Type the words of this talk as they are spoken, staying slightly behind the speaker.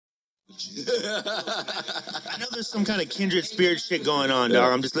I know there's some kind of kindred spirit shit going on,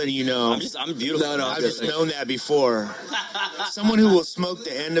 dog. I'm just letting you know. I'm beautiful. No, I've just known that before. Someone who will smoke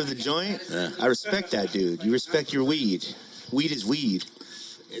the end of the joint, I respect that, dude. You respect your weed. Weed is weed.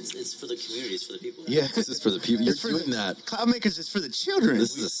 It's for the community. It's for the people. Yeah, this is for the people. You're doing that. Cloudmakers is for the children.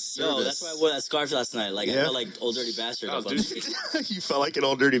 This is a service. Yo, that's why I wore that scarf last night. Like, I felt like old dirty bastard. Oh, you felt like an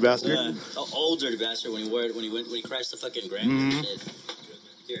old dirty bastard? Yeah, old dirty bastard when he wore it, when he crashed the fucking Grammy and shit.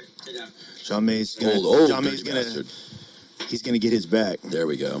 Here, sit down. John May's gonna, he's gonna get his back. There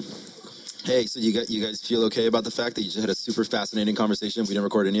we go. Hey, so you guys feel okay about the fact that you just had a super fascinating conversation? We didn't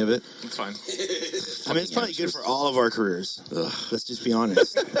record any of it? It's fine. I mean, it's probably good for all of our careers. Let's just be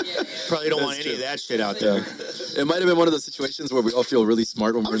honest. Probably don't want any of that shit out there. It might have been one of those situations where we all feel really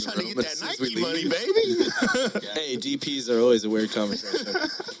smart when we're in the room. I'm trying to get that Nike money, baby. Hey, DPs are always a weird conversation.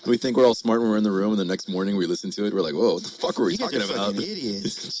 We think we're all smart when we're in the room, and the next morning we listen to it. We're like, whoa, what the fuck were we talking about?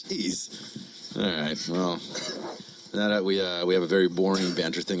 Idiots. Jeez. All right, well... Now that we have a very boring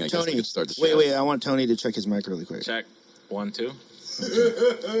banter thing, I guess we could start the show. Wait, I want Tony to check his mic really quick. Check. 1, 2.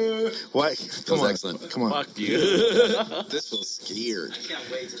 What? Come on. Excellent. Come on. Fuck you. This feels scared. I can't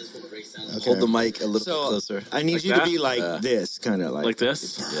wait till this one breaks down. Okay. Hold the mic a little bit closer. I need you to be like this, kind of like. Like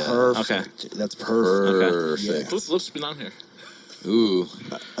this? Perfect. Okay. That's perfect. Perfect. Yeah. What's been on here? Ooh.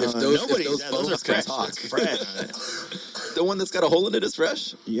 If those those are phones can fresh. talk. It's fresh. The one that's got a hole in it is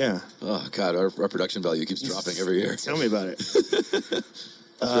fresh? Yeah. Oh, God, our production value keeps dropping every year. Tell me about it.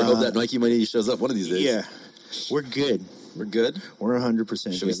 I hope that Nike money shows up one of these days. Yeah. We're good. We're good? We're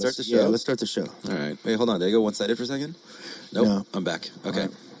 100%. Should we start the show? Yeah, let's start the show. All right. Wait, hold on. Did I go one-sided for a second? Nope. No. I'm back. Okay.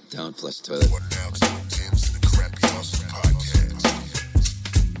 Right. Down, flush the toilet. What now to Tim's to the Crappy Awesome Podcast.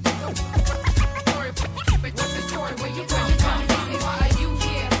 What's the story? Where you come from? Why are you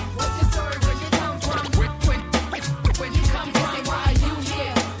here? What's the story? Where you come from? Where you come from? Why are you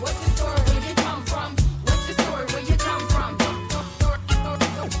here? What's the story? Where you come from? What's the story? Where you come from?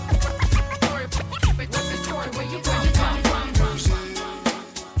 What's the story? Where you come from?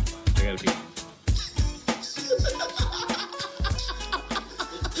 I gotta pee.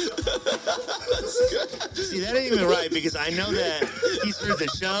 See, that ain't even right because I know that he's heard the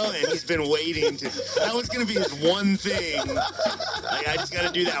show and he's been waiting to. That was going to be his one thing. Like, I just got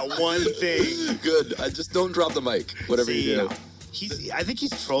to do that one thing. Good. I just don't drop the mic, whatever you do. I think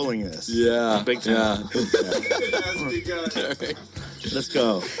he's trolling us. Yeah. Big time. Yeah. Let's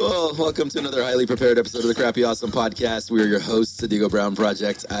go. Well, welcome to another highly prepared episode of the Crappy Awesome Podcast. We are your hosts, the Digo Brown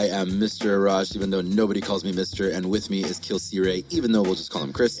Project. I am Mr. Arash, even though nobody calls me Mr. And with me is Kilsire, even though we'll just call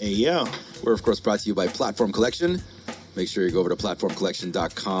him Chris. Hey, yo. We're, of course, brought to you by Platform Collection. Make sure you go over to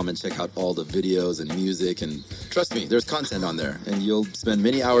platformcollection.com and check out all the videos and music. And trust me, there's content on there. And you'll spend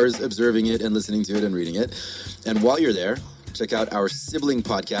many hours observing it and listening to it and reading it. And while you're there, check out our sibling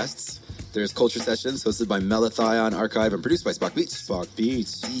podcasts. There's Culture Sessions, hosted by Melathion Archive and produced by Spock Beats. Spock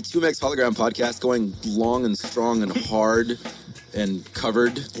Beats. The 2Mex Hologram podcast, going long and strong and hard and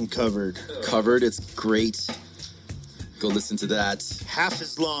covered. Covered. It's great. Go listen to that. Half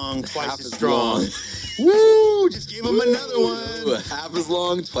as long, twice as strong. Woo! Just gave him another one. Half as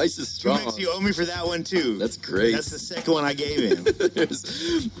long, twice as strong. 2Mex, you owe me for that one, too. That's great. That's the second one I gave him.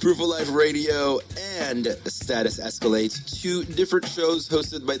 There's Proof of Life Radio and Status Escalate. 2 different shows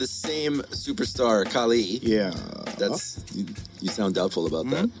hosted by the same superstar, Kali. Yeah. That's... You sound doubtful about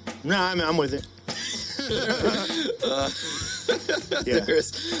that. No, I'm with it.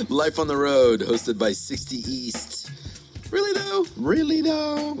 There's Life on the Road, hosted by 60 East. Really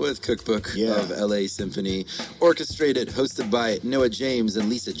though? With Cookbook of LA Symphony. Orchestrated, hosted by Noah James and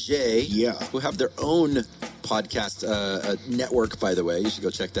Lisa J. Yeah. Who have their own podcast network, by the way. You should go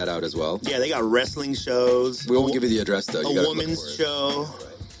check that out as well. Yeah, they got wrestling shows. We won't give you the address, though. A woman's show.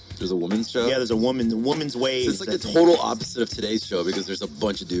 There's a woman's show? Yeah, there's a woman's ways. So it's like the total opposite of today's show because there's a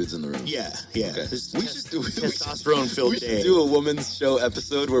bunch of dudes in the room. Yeah. Okay. We should do testosterone-filled day. We should do a woman's show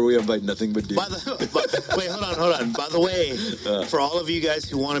episode where we invite nothing but dudes. Wait, hold on. By the way, for all of you guys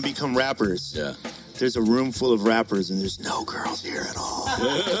who want to become rappers, there's a room full of rappers and there's no girls here at all.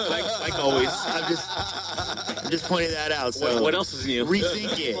 like always. I'm just pointing that out. So what else is new?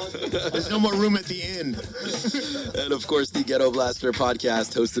 Rethink it. There's no more room at the end. And of course, the Ghetto Blaster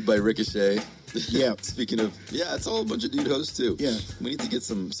podcast hosted by Ricochet. Yeah. Speaking of, it's all a bunch of dude hosts too. Yeah. We need to get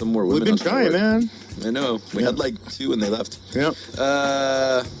some more women. We've been trying, man. I know. We had like 2 and they left. Yeah.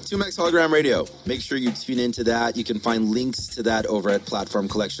 2Mex Hologram Radio. Make sure you tune into that. You can find links to that over at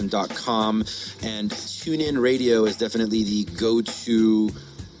platformcollection.com. And TuneIn Radio is definitely the go-to.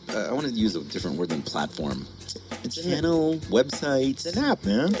 I want to use a different word than platform. It's channel, website. It's an app,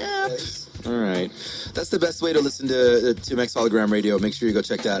 man. App. All right. That's the best way to listen to Tumex Hologram Radio. Make sure you go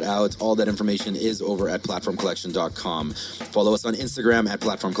check that out. All that information is over at platformcollection.com. Follow us on Instagram at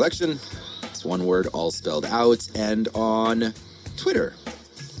Platform Collection. It's one word, all spelled out. And on Twitter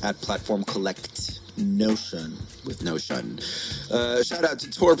at Platform Collect. Notion. With Notion. Shout out to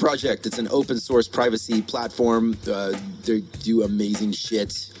Tor Project. It's an open source privacy platform. They do amazing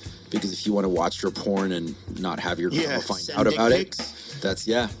shit. Because if you want to watch your porn and not have your grandma find send out dick about pics. it, that's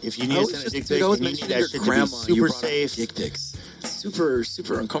If you need to send a dick pic, I was and you need mentioning that your shit to be grandma, you super brought up safe. dick pics.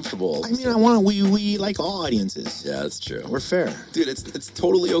 Super uncomfortable. I mean, we like all audiences. Yeah, that's true. We're fair. Dude, it's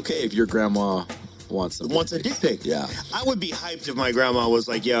totally okay if your grandma wants some Wants a dick pic. Yeah. I would be hyped if my grandma was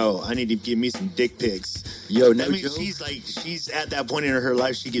like, "Yo, I need to give me some dick pics." Yo, no That means joke. she's at that point in her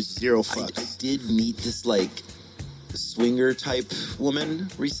life. She gives zero I fucks. did meet this swinger type woman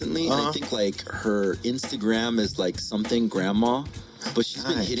recently. And I Uh-huh. think her Instagram is something grandma, but she's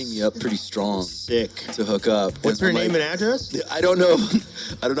been Nice. hitting me up pretty strong Sick. to hook up. What's And her I'm name like, and address? I don't know.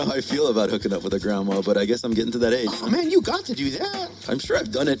 I don't know how I feel about hooking up with a grandma, but I guess I'm getting to that age. Oh man, you got to do that. I'm sure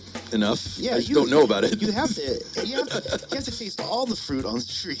I've done it enough. Yeah, I just don't know about it. You have to taste all the fruit on the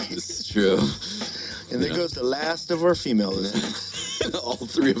tree. It's true. And there goes the last of our female listeners. All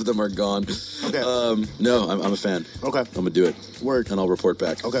three of them are gone. Okay. No, I'm a fan. Okay. I'm gonna do it. Word. And I'll report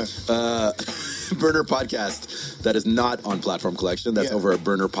back. Okay. Burner Podcast. That is not on Platform Collection. That's Yeah. over at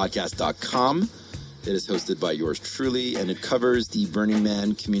burnerpodcast.com. It is hosted by yours truly, and it covers the Burning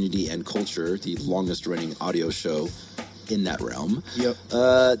Man community and culture, the longest running audio show in that realm. Yep.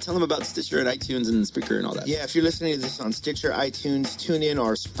 Tell them about Stitcher and iTunes and Spreaker and all that. Yeah, if you're listening to this on Stitcher, iTunes, TuneIn,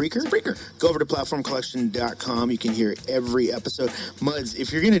 or Spreaker, go over to platformcollection.com. You can hear every episode. Muds,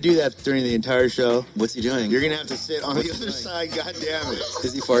 if you're going to do that during the entire show, What's he doing? you're going to have to sit on the other side. God damn it.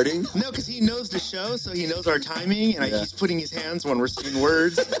 Is he farting? No, because he knows the show, so he knows our timing, and he's putting his hands when we're saying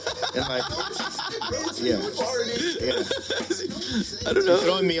words. And yeah. I don't know.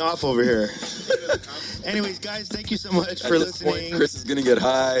 Throwing me off over here. Anyways, guys, thank you so much for At this point, listening. Chris is going to get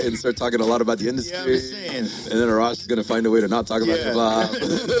high and start talking a lot about the industry. Yeah, I'm just saying. And then Arash is going to find a way to not talk about Yeah. hip-hop.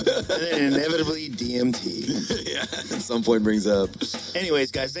 And then inevitably DMT. Yeah, at some point brings up.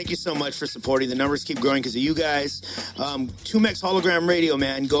 Anyways, guys, thank you so much for supporting. The numbers keep growing because of you guys. Tumex Hologram Radio,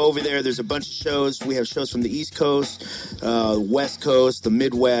 man. Go over there. There's a bunch of shows. We have shows from the East Coast, West Coast, the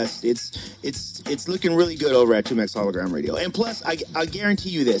Midwest. It's looking really good over at Tumex Hologram Radio. And plus, I guarantee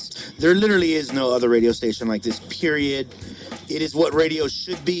you this. There literally is no other radio station like this, period. It is what radio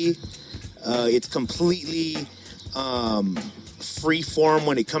should be. It's completely free form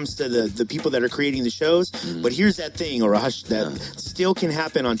when it comes to the people that are creating the shows. But here's that thing, or that still can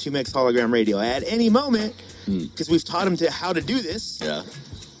happen on Tumex Hologram Radio at any moment, because we've taught them how to do this. Yeah.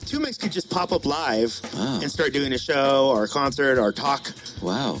 Tumex could just pop up live and start doing a show or a concert or talk.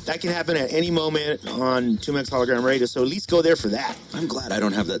 Wow. That can happen at any moment on Tumex Hologram Radio, so at least go there for that. I'm glad I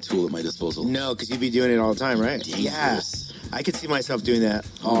don't have that tool at my disposal. No, because you'd be doing it all the time, right? Dangerous. Yeah. I could see myself doing that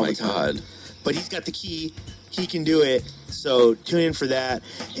all Oh my the time. God. But he's got the key. He can do it. So tune in for that.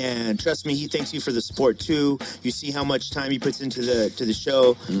 And trust me, he thanks you for the support too. You see how much time he puts into the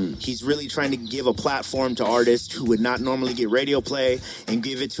show. He's really trying to give a platform to artists who would not normally get radio play and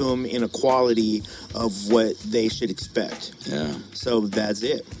give it to them in a quality of what they should expect. Yeah. So that's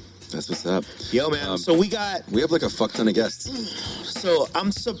it. That's what's up. Yo, man. So we got... We have a fuck ton of guests. So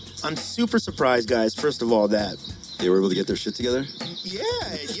I'm super surprised, guys, first of all, that... They were able to get their shit together? Yeah,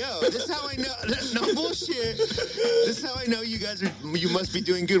 yo, this is how I know. No bullshit. This is how I know you must be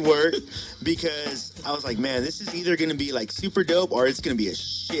doing good work, because I was like, man, this is either going to be super dope or it's going to be a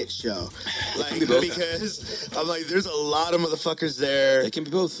shit show. Because I'm like, there's a lot of motherfuckers there. It can be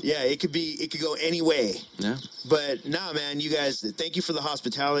both. Yeah, it could go any way. Yeah. But nah, man, you guys, thank you for the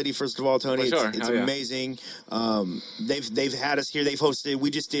hospitality. First of all, Tony, For sure. it's Hell yeah. amazing. They've had us here. They've hosted. We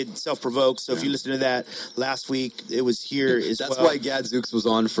just did Self Provoke. So if you listen to that last week, it was here as That's well. why Gadzooks was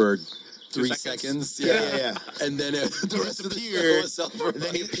on for 3 seconds. seconds. Yeah. And then the rest of the Disappeared. show was self-promoted. And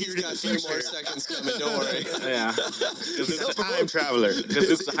then he appeared in the Three future. more seconds coming, don't worry. Yeah. He's a time traveler.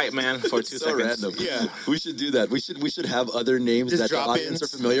 Gazook's the hype man for 2 so seconds. random. Yeah. We should do that. We should have other names Just that the drop-ins. audience are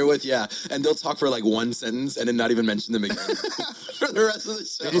familiar with. Yeah. And they'll talk for 1 sentence and then not even mention them again for the rest of the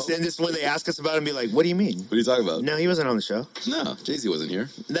show. And just when they ask us about it, and be like, what do you mean? What are you talking about? No, he wasn't on the show. No, Jay-Z wasn't here.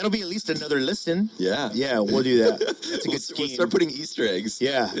 That'll be at least another listen. Yeah. Yeah, we'll do that. That's a We'll good scheme. start putting Easter eggs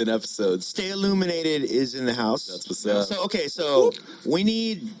Yeah. in episodes. Stay Illuminated is in the house. That's what's up. So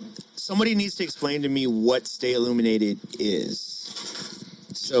somebody needs to explain to me what Stay Illuminated is.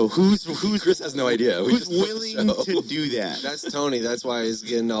 So who's Chris has no idea. We who's just booked the willing show. to do that? That's Tony. That's why he's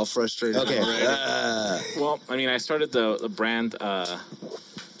getting all frustrated. Okay. already. Well, I mean, I started the brand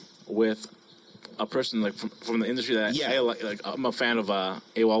with a person like from the industry that Yeah. I like. I'm a fan of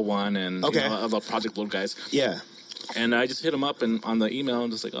AWOL1 and Okay. other Project Load guys. Yeah. And I just hit him up and on the email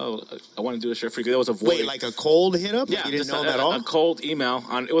and just like, oh, I want to do a shirt for you. There was a void. Wait, like a cold hit up? yeah, You didn't just know him at all? a cold email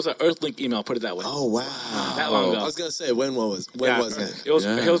on. It was an Earthlink email. Put it that way. Oh, wow. That long ago. I was gonna say when was it? It was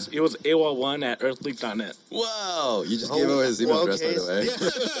Yeah. it was AWOL1 at Earthlink.net. Wow, you just gave away his email address, by the way.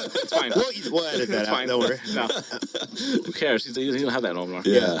 It's fine. We'll edit that It's out. fine. Don't worry. No. Who cares? He doesn't have that no more.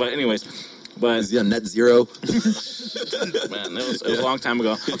 Yeah. But anyways, but Is he on net zero? man, it was a long time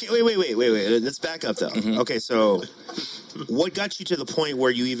ago. Okay, wait. Let's back up, though. Mm-hmm. Okay, so what got you to the point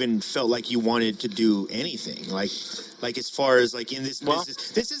where you even felt like you wanted to do anything? Like as far as like in this Well-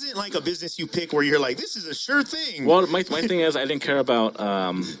 business, this isn't like a business you pick where you're like, this is a sure thing. Well, my thing is, I didn't care about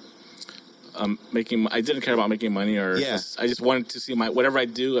making. I didn't care about making money, or Yeah. I just wanted to see whatever I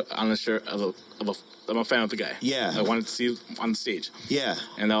do on a shirt. I'm a fan of the guy. Yeah. I wanted to see on the stage, Yeah,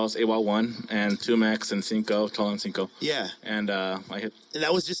 and that was AWOL1 and 2Max and Cinco, Cholo and Cinco. yeah. And I hit. And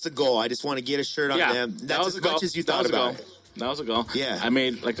that was just the goal. I just want to get a shirt on Yeah, them. that That's was as a goal. much as you That thought was a about goal. it. That was a goal. Yeah. I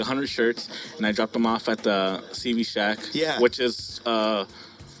made like 100 shirts, and I dropped them off at the CV Shack. Yeah. Which is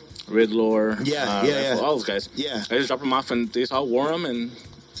Riddler. Yeah. All those guys. Yeah. I just dropped them off, and they just all wore them, and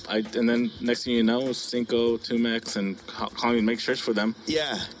then next thing you know, it was Cinco, 2Max, and calling me to make shirts for them,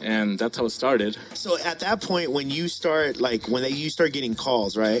 Yeah. and that's how it started. So at that point, when you start you start getting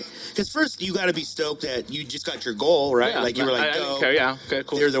calls, right? Because first you got to be stoked that you just got your goal, right? Yeah, Like you were like, I "Go." didn't care. Yeah. Okay.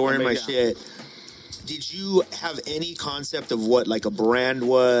 Cool. They're wearing I my made- yeah. shit. Did you have any concept of what like a brand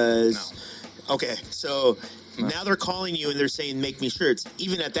was? No. Okay, so now they're calling you and they're saying, "Make me shirts."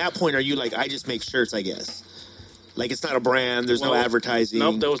 Even at that point, are you like, "I just make shirts"? I guess. Like it's not a brand. There's no Well, advertising.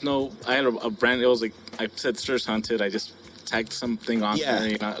 Nope. There was no. I had a brand. It was like I said, Shirts Hunted. I just tagged something on Yeah. there.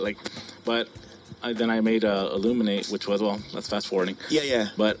 You know, like, but then I made Illuminate, which was that's fast forwarding. Yeah.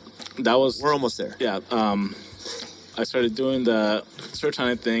 But that was We're almost there. yeah. I started doing the Search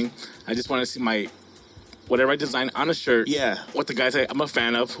Hunted thing. I just wanted to see whatever I design on a shirt. Yeah. What the guys I'm a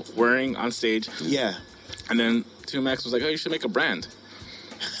fan of wearing on stage. Yeah. And then 2Max was like, "Oh, you should make a brand."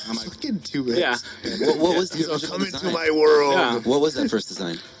 I'm like, Fucking two "Yeah." What was the So original come into design? my world. Yeah. What was that first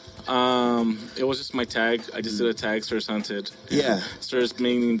design? It was just my tag. I just did a tag, Search Hunted. Yeah. Sirs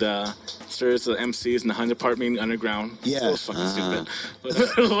meaning the MCs, and the 100 part meaning underground. Yeah. It was fucking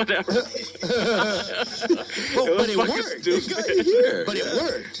stupid. Whatever. But it fucking worked. stupid. Here. But it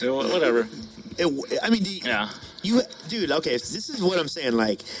worked. Whatever. I mean, Yeah. dude, okay, this is what I'm saying.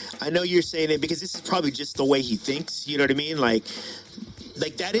 Like, I know you're saying it because this is probably just the way he thinks. You know what I mean? Like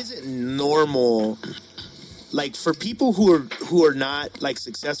that isn't normal. Like for people who are not like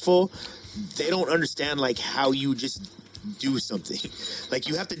successful, they don't understand like how you just do something. Like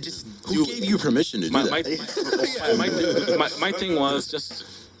you have to just Who do gave it. you permission to do My, that? my thing was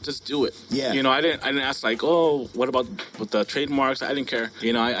just do it. Yeah. You know, I didn't ask like, oh, what about with the trademarks? I didn't care.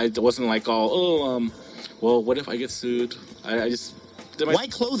 You know, I wasn't like well, what if I get sued? I just did my Why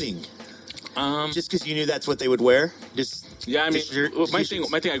clothing? Just because you knew that's what they would wear? Just Yeah, I mean, just your my t-shirts?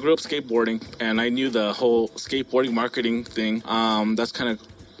 thing. I grew up skateboarding, and I knew the whole skateboarding marketing thing. That's kind of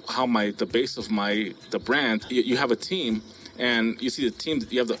how the base of the brand. You have a team, and you see the team.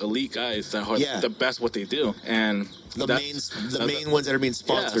 You have the elite guys that are Yeah. the best what they do, and the that's- main ones that are being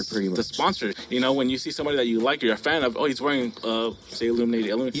sponsored, yes, pretty much. the sponsor. You know, when you see somebody that you like, you're a fan of. Oh, he's wearing say Illuminate,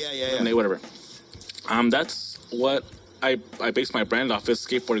 Yeah. whatever. That's what I base my brand off is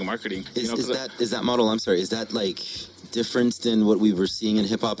skateboarding marketing. Is, you know, 'cause is that model? I'm sorry. Is that like different than what we were seeing in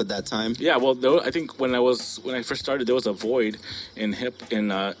hip hop at that time? Yeah, well, I think when I first started, there was a void in hip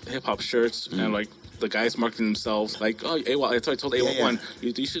hop shirts, and like the guys marketing themselves, like, oh, AWOL. That's why I told AWOL1,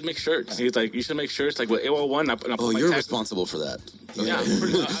 you should make shirts. He's like, you should make shirts like with AWOL1. And I put Oh, my you're tag- responsible for that. Yeah,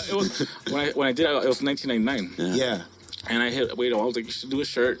 it was when I did it. It was 1999, Yeah. and I hit Wade. I was like, you should do a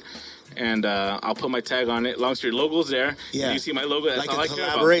shirt. And I'll put my tag on it. As long as your logo's there, Yeah. you see my logo. That's Like all a I care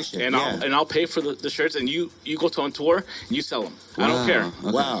about. collaboration, And yeah. I'll pay for the shirts, and you go to on tour and you sell them. I don't care.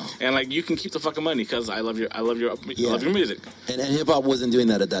 Okay. Wow. And like you can keep the fucking money because I love your Yeah. music. And hip hop wasn't doing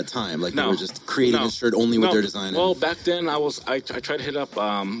that at that time. Like they No. were just creating No. a shirt only with No. their design. Well, back then I tried to hit up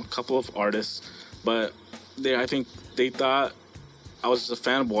a couple of artists, but I think they thought I was just a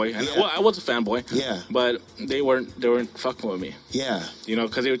fanboy. And Yeah. well, I was a fanboy. Yeah. But they weren't fucking with me. Yeah. You know,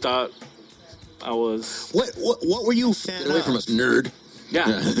 because they thought I was. What were you a fan Get away of? from us, nerd.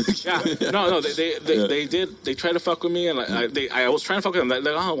 Yeah, yeah. No. They did. They tried to fuck with me, and like, I was trying to fuck with them. Like,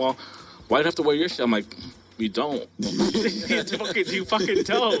 oh well, why'd I have to wear your shit? I'm like, you don't. you fucking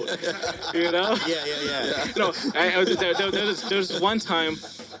don't. You know? Yeah. No, there's one time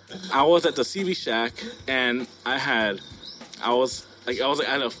I was at the CV Shack, and I had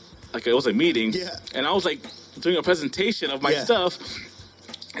like it was a meeting, Yeah. and I was like doing a presentation of my Yeah. stuff,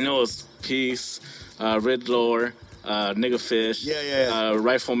 and it was Peace, Riddler, Nigga Fish,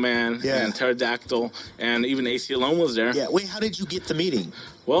 Rifleman, Yeah. and Pterodactyl, and even AC Alone was there. Yeah. Wait, how did you get the meeting?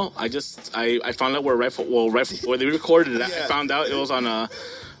 Well, I found out where where they recorded it. Yeah. I found out it was on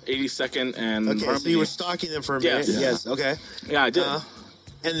 82nd and Okay, so Harmony. you were stalking them for a Yes. minute. Yeah. Yes. Okay. Yeah, I did.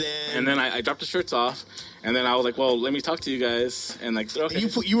 And then I dropped the shirts off, and then I was like, "Well, let me talk to you guys." And like, they're okay.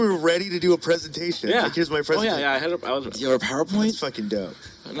 you were ready to do a presentation. Yeah. Like, here's my Oh presentation. yeah. I was. Do you have a PowerPoint? That's fucking dope.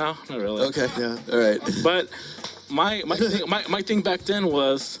 No, not really. Okay. Yeah. All right. But my thing back then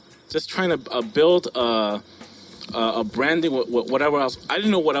was just trying to build a branding, whatever else. I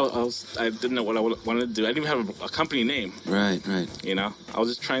didn't know what I didn't know what I wanted to do. I didn't even have a company name. Right. You know, I was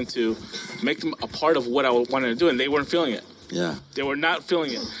just trying to make them a part of what I wanted to do, and they weren't feeling it. Yeah. They were not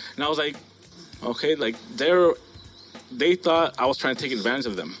feeling it, and I was like, okay, like they thought I was trying to take advantage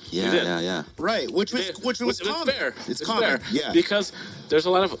of them. They did. Yeah. Right. Which was common. fair. It's common. fair. Yeah. Because there's a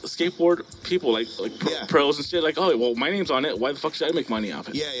lot of skateboard people like Yeah. pros and shit. Like, oh, well, my name's on it. Why the fuck should I make money off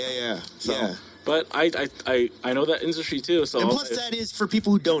it? Yeah. So, Yeah. But I know that industry too. So And plus, that is, for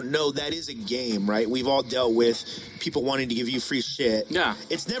people who don't know, that is a game, right? We've all dealt with people wanting to give you free shit. Yeah.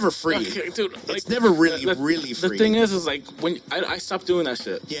 It's never free. Okay, dude, It's never really the free. thing is like when I stopped doing that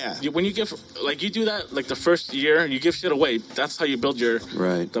shit. Yeah. When you give you do that like the first year, you give shit away. That's how you build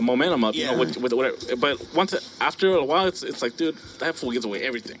the momentum up. Yeah. You know, with whatever. But after a while, it's like, dude, that fool gives away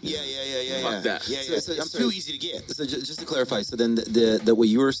everything. Yeah. Fuck that. Yeah. So, I'm It's sorry. too easy to get. So just to clarify, so then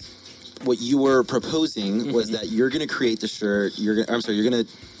what you were proposing was that you're going to create the shirt. You're going to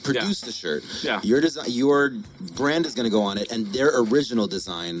produce the shirt. Yeah. Your brand is going to go on it, and their original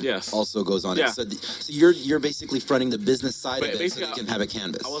design also goes on Yeah. it. So you're basically fronting the business side But of it, so basically, they can have a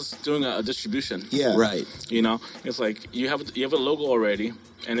canvas. I was doing a distribution. Yeah. Right. You know, it's like you have a logo already,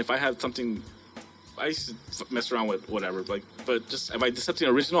 and if I had something, I used to mess around with whatever. Like, but just if I did something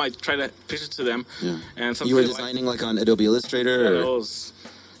original, I try to pitch it to them. Yeah. And something You were they designing like on Adobe Illustrator? Yeah, or? it was,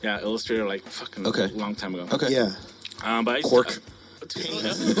 Illustrator like fucking Okay. a long time ago. Okay. Yeah. But I used Cork.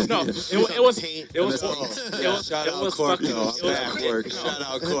 no, it was Shout out was Cork, fucking- though. it was- Bad Cork. Shout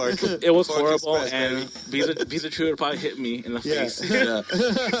out Cork. It was Cork horrible, Express, and Visa True would probably hit me in the Yeah. face. Yeah.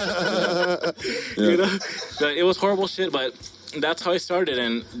 You know, but it was horrible shit. But that's how I started,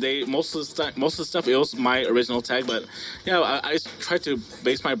 and most of the stuff it was my original tag. But yeah, I tried to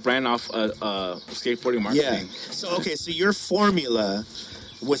base my brand off skateboarding marketing. Yeah. So your formula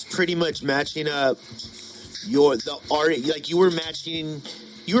was pretty much matching up the art. Like you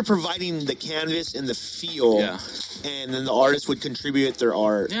were providing the canvas and the feel. Yeah. And then the artist would contribute their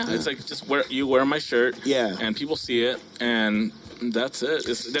art. Yeah, it's like just wear my shirt. Yeah. And people see it, and that's it.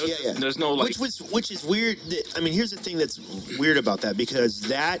 There's no like. Which is weird. I mean, here's the thing that's weird about that, because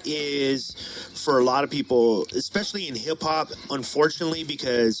that is for a lot of people, especially in hip hop, unfortunately,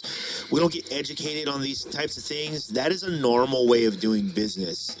 because we don't get educated on these types of things. That is a normal way of doing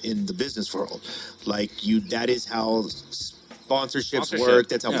business in the business world. Like that is how sponsorships work.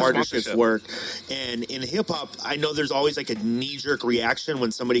 That's how partnerships work. And in hip hop, I know there's always like a knee jerk reaction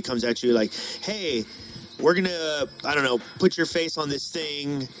when somebody comes at you like, "Hey, we're gonna, I don't know, put your face on this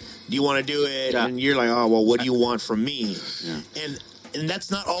thing. Do you want to do it?" Yeah. And you're like, "Oh, well, what do you want from me?" Yeah. And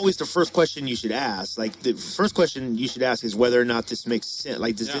that's not always the first question you should ask. Like the first question you should ask is whether or not this makes sense.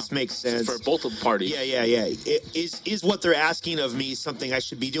 Like, does this make sense for both of the parties? Yeah. Is what they're asking of me something I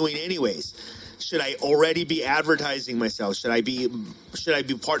should be doing anyways? Should I already be advertising myself? Should I be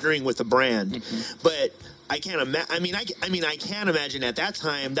partnering with a brand? Mm-hmm. But I can't imagine. I can't imagine at that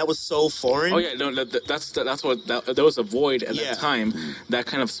time that was so foreign. Oh yeah, no, that's what there was a void at that time. That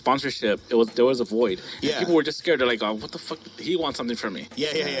kind of sponsorship, there was a void. And Yeah. people were just scared. They're like, "Oh, what the fuck? He wants something from me."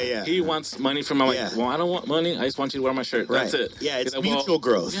 Yeah. He wants money from me. I'm like, Yeah. well, I don't want money. I just want you to wear my shirt. Right. That's it. Yeah, it's He's like, mutual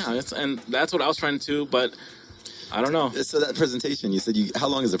growth. Yeah, and that's what I was trying to do, but I don't know. So that presentation, you said how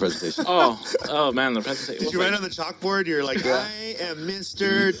long is the presentation? Oh man, the presentation. Did you write on the chalkboard? You're like, "I am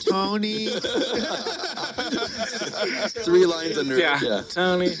Mr. Tony." 3 lines under. Yeah,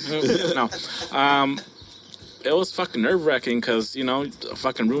 Tony. No, it was fucking nerve wracking because a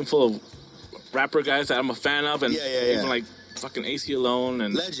fucking room full of rapper guys that I'm a fan of, and even like fucking AC Alone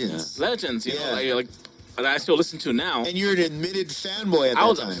and Legends. You know, like that I still listen to now. And you're an admitted fanboy at I that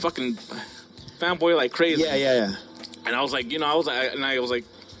was time. a fucking fanboy like crazy. Yeah. And I was like, I was like,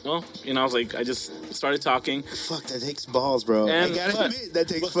 well, I was like, I just started talking. Fuck, that takes balls, bro. And- I gotta but- admit, that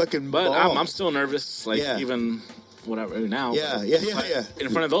takes fucking But balls. I'm still nervous, like Yeah. even whatever now. Yeah. In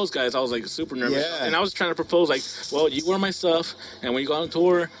front of those guys, I was like super nervous, Yeah. and I was trying to propose like, well, you wear my stuff, and when you go on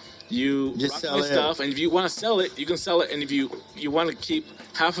tour, You Just rock sell my it. stuff, and if you want to sell it, you can sell it. And if you want to keep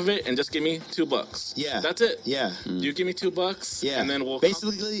half of it, and just give me $2. Yeah. That's it. Yeah. You give me $2. Yeah. And then we'll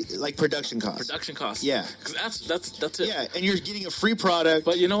basically like production costs. production costs. Yeah. Because that's it. Yeah, and you're getting a free product.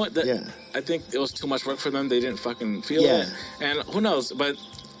 But you know what? Yeah. I think it was too much work for them. They didn't fucking feel Yeah. it. And who knows? But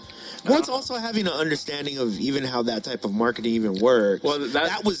Well, it's also having an understanding of even how that type of marketing even works. Well,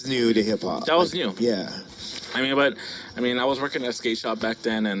 that was new to hip hop. That was new. Yeah. I was working at a skate shop back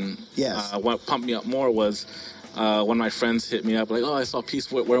then, and Yes. what pumped me up more was one of my friends hit me up like, "Oh, I saw Peace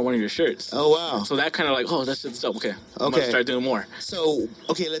wear one of your shirts." Oh wow. So that kind of like, "Oh, that shit's dope." Okay, I'm Okay. gonna start doing more. So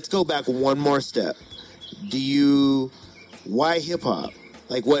okay, let's go back one more step. Why hip hop?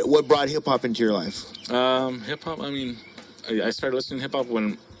 Like what brought hip hop into your life? Hip hop. I started listening to hip hop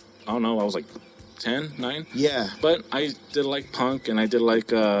when I don't know. I was like 10, 9. Yeah. But I did like punk, and I did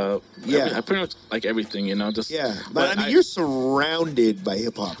like I pretty much like everything, just Yeah. But I mean, you're surrounded by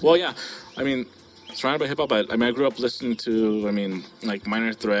hip hop. well, yeah. Surrounded by hip hop, but I grew up listening to like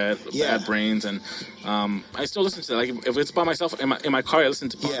Minor Threat, Yeah. Bad Brains, and I still listen to that. Like if it's by myself in my car, I listen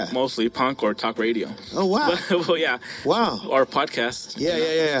to punk, Yeah. mostly punk or talk radio. Oh wow. Well, yeah. Wow. Or podcast.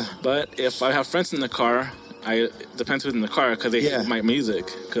 Yeah. But if I have friends in the car, it depends who's in the car because they Yeah. hate my music.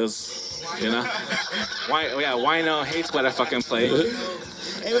 Because, Wino hates what I fucking play.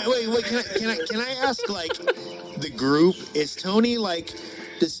 Hey, wait. Can I ask like the group? Is Tony like?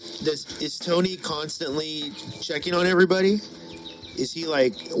 Is Tony constantly checking on everybody? Is he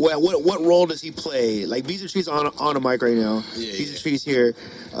like what role does he play? Like Beezer Tree's on a mic right now. Yeah, Beezer yeah. Tree's here.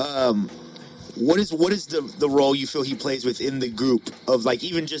 What is the role you feel he plays within the group of like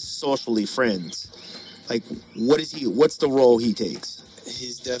even just socially friends? Like what's the role he takes?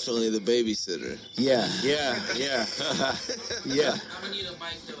 He's definitely the babysitter. Yeah. Yeah.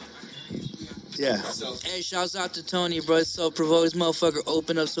 Hey, shouts out to Tony, bro. It's so provoked. This motherfucker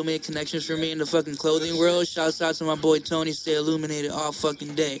opened up so many connections for me in the fucking clothing world. Shouts out to my boy Tony. Stay illuminated all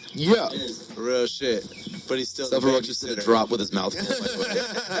fucking day. Yeah. Real shit. But he's still Stuff the Roach just did a babysitter. drop with his mouth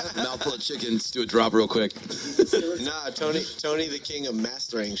full. Mouthful of chicken. Just do a drop real quick. Nah, Tony the king of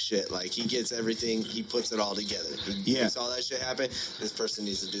mastering shit. Like, he gets everything, he puts it all together. He Yeah. makes all that shit happen. This person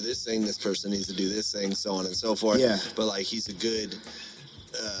needs to do this thing, this person needs to do this thing, so on and so forth. Yeah. But, like, he's a good...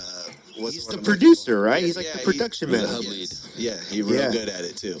 He's the producer, right? He's like Yeah, the production he's man. the hub lead. Yeah, he's real Yeah. good at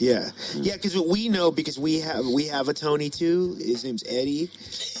it, too. Yeah, because we know because we have a Tony too. His name's Eddie.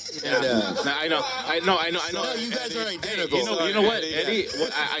 And, I know. no, you guys are identical. You know what, Eddie, Eddie?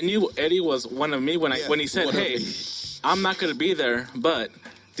 I knew Eddie was one of me when he said, One of "Hey, me. I'm not gonna be there, but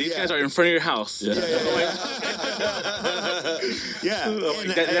these Yeah. guys are in front of your house." Yeah. yeah.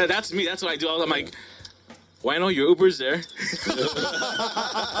 Like, And, that's me. That's what I do. I'm like, why no? Your Uber's there.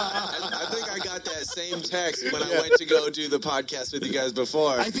 I think I got that same text when I went to go do the podcast with you guys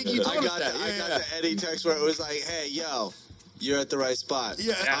before. I think you told us that. I Yeah, got yeah. the Eddie text where it was like, "Hey, yo, you're at the right spot.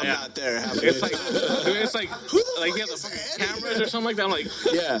 Yeah. I'm Yeah. not there." Have a It's good like, time." it's like, like he has the fucking cameras or something like that. I'm like,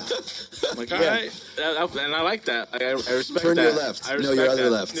 yeah, all Yeah. right, and I like that. I respect Turn to that. your left. I No, respect your other that.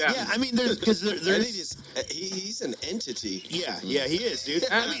 left. Yeah. yeah. I mean, there's Eddie is, he's an entity. yeah, he is, dude.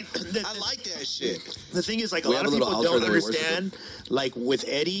 I mean, I like that shit. the thing is, like, a We lot have of a people little altar don't that we worship understand. Like with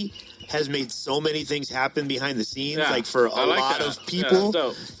Eddie, has made so many things happen behind the scenes, Yeah. like for a I like lot that. of Yeah, people.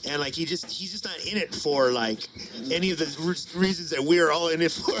 that's dope. And like he's just not in it for like any of the reasons that we're all in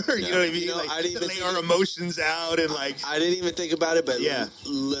it for. You know what I mean? You know, like I didn't to even lay think our it- emotions out and like I didn't even think about it, but Yeah.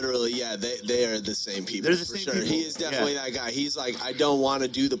 literally, yeah, they are the same people. They're the for same sure. people. He is definitely that guy. He's like, I don't want to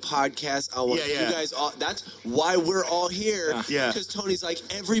do the podcast. I want Yeah, yeah. you guys all. That's why we're all here. Yeah. Because Tony's like,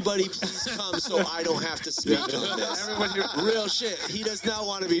 everybody, please come, so I don't have to speak on this. Real shit. He does not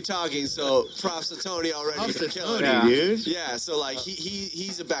want to be talking. So props to Tony already Props for to killing Tony, it. dude. Yeah. So like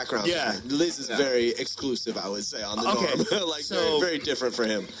he's a background. Yeah. guy. Liz is very exclusive, I would say, on the Okay. norm. Like So- very different for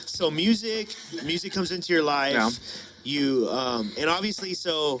him. So music comes into your life. Yeah. You and obviously,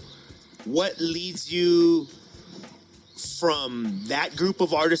 so what leads you from that group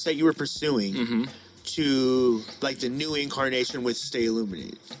of artists that you were pursuing to like the new incarnation with Stay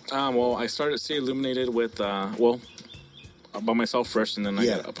Illuminated? Well, I started Stay Illuminated with by myself first, and then I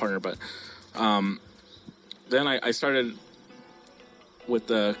Yeah. got a partner. But then I started with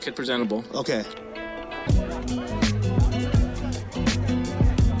the Kid Presentable. Okay.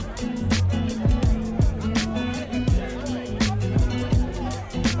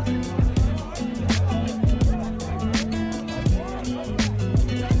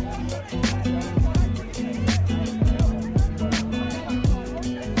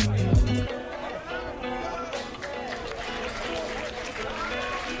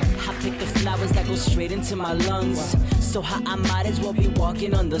 I pick the flowers that go straight into my lungs. So hot I might as well be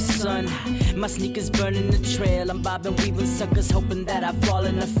walking on the sun. My sneakers burning the trail. I'm bobbing, weaving suckers, hoping that I fall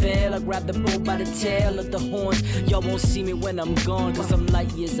and I fail. I grab the bull by the tail of the horns. Y'all won't see me when I'm gone, cause I'm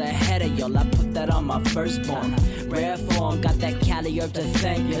light years ahead of y'all. I put that on my firstborn. Rare form, got that Cali herb to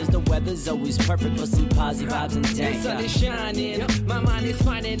thank you. Cause the weather's always perfect for some positive vibes and dank. The sun is shining, my mind is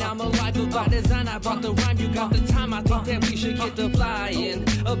fine and I'm alive. But by design I brought the rhyme, you got the time. I think that we should get the flying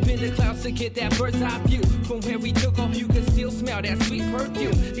up in the clouds to get that bird's eye view. From where we took off, you can still smell that sweet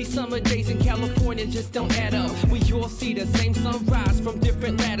perfume. These summer days in California just don't add up. We all see the same sunrise from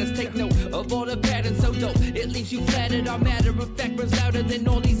different ladders. Take note of all the patterns so dope. It leaves you flattered. Our matter of fact runs louder than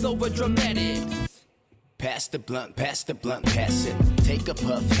all these over dramatics. Pass the blunt, pass it. Take a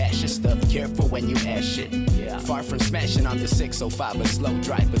puff, hash your stuff, careful when you ash it. Yeah. Far from smashing on the 605, a slow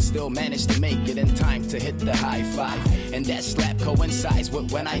drive, but still managed to make it in time to hit the high five. And that slap coincides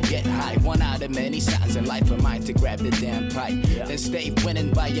with when I get high. One out of many signs in life of mine to grab the damn pipe. Yeah. Then stay winning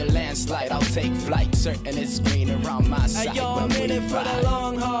by your landslide. I'll take flight, certain it's green around my side. Hey yo, I'm in it for the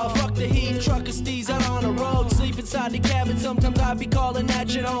long haul. Fuck the heat, trucker steez out on the road. Sleep inside the cabin, sometimes I be calling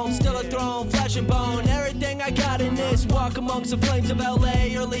at your home. Still a throne, flesh and bone. Everything I got in this, walk amongst the flames of LA,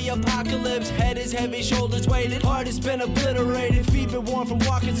 early apocalypse. Head is heavy, shoulders weighted, heart has been obliterated. Feet been worn from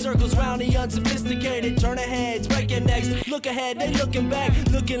walking circles round the unsophisticated. Turn ahead, break your necks, look ahead, they looking back.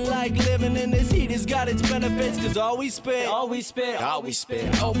 Looking like living in this heat has got its benefits. Cause all we spit, all we spit, all we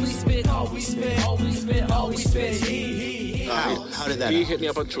spit, all we spit, all we spit, all we spit, all we spit. How did that He happen? hit me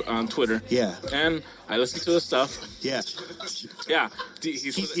up on Twitter. Yeah. And I listened to his stuff. Yeah. Yeah.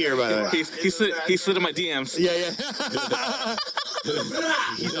 He's here, by the way. He slid in my DMs. Yeah, yeah.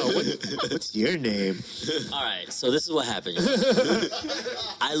 You know, what's your name? All right, so this is what happened.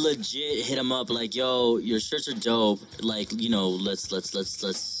 I legit hit him up like, "Yo, your shirts are dope. Like, you know, let's.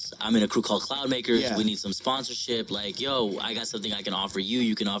 I'm in a crew called Cloudmakers. Yeah. We need some sponsorship. Like, yo, I got something I can offer you.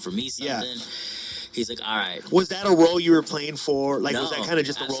 You can offer me something." Yeah. He's like, "All right." Was that a role you were playing for? Like, No, was that kind of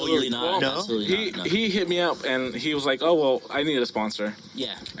just a role absolutely you not. No? Absolutely not. He hit me up and he was like, "Oh well, I need a sponsor."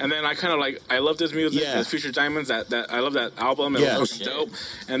 Yeah. And then I kind of like, I love his music, Yeah. his Future Diamonds. That I love that album. It Yeah. was fucking dope.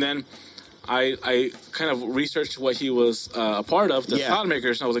 And then I kind of researched what he was a part of, the Yeah.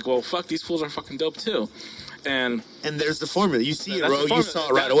 Cloudmakers, and I was like, well, fuck, these fools are fucking dope too. And there's the formula. You see it, that's bro. the You formula. saw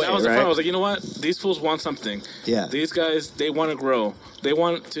it right That away, was the right? formula. I was like, you know what? These fools want something. Yeah. These guys, they want to grow. They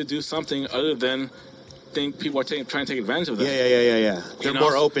want to do something other than think people are trying to take advantage of them. Yeah. They're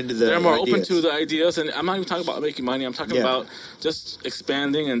more open to the They're more open ideas. to the ideas, and I'm not even talking about making money. I'm talking Yeah. about just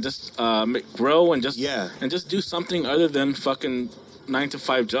expanding and just grow and just do something other than fucking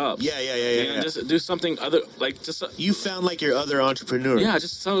 9-to-5 jobs. Yeah. You know, just do something other, like just. You found like your other entrepreneur. Yeah,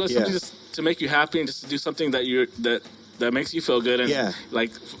 just something just to make you happy and just to do something that that makes you feel good and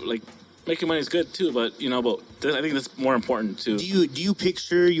like making money is good too, but you know, I think that's more important too. Do you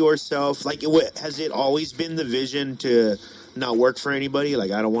picture yourself like has it always been the vision to not work for anybody?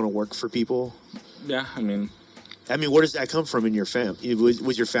 Like, I don't want to work for people. Yeah, I mean, where does that come from in your family?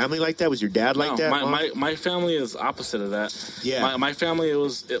 Was your family like that? Was your dad like that? My family is opposite of that. Yeah, my family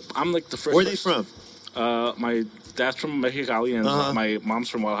I'm like the first. Where are they from? My dad's from Mexicali and my mom's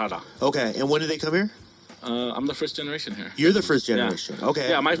from Guadalajara. Okay, and when did they come here? I'm the first generation here. You're the first generation. Yeah. Okay.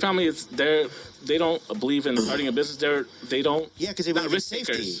 Yeah, my family is there. They don't believe in starting a business. They don't. Yeah, because they want risk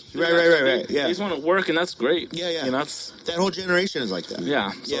safety. takers. Right. They Yeah. just want to work, and that's great. Yeah. You know, that's that whole generation is like that.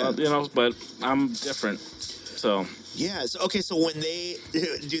 Yeah. So, you know, but I'm different. So. Yeah. So when they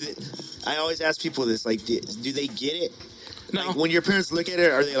I always ask people this, like, do they get it? No. Like, when your parents look at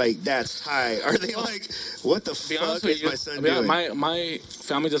it, are they like, "That's tight"? Are they like, "What the fuck is my son doing?" My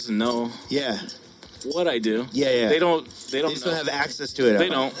family doesn't know. Yeah. What I do. Yeah. They don't just don't have access to it. They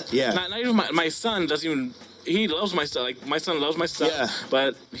don't. Yeah. Not even my son doesn't even. He loves my stuff. Like, my son loves my stuff. Yeah.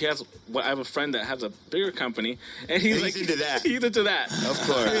 But he has. I have a friend that has a bigger company, and he's like into that. He's into that. Of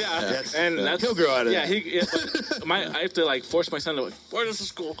course. Yeah. That's he'll grow out of that. Yeah. But I have to like force my son to like, where is the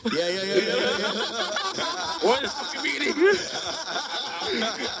school? Yeah. What is the meeting?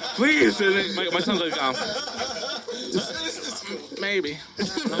 Please. And then my son's like, maybe.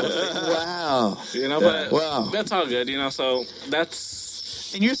 Wow. You know, but that's all good. You know, so that's.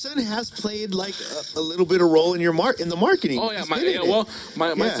 And your son has played like a little bit of role in in the marketing. Oh yeah,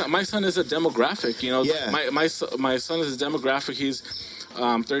 my son is a demographic. You know, my son is a demographic. He's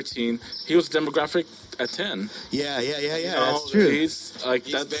 13. He was a demographic at 10. Yeah. You know, That's true. He's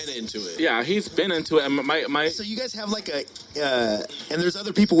been into it. Yeah, he's been into it. And So you guys have like and there's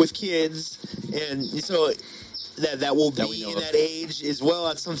other people with kids, and so that will That we be know in of. that age as well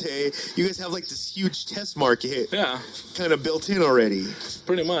on someday. You guys have like this huge test market kind of built in already.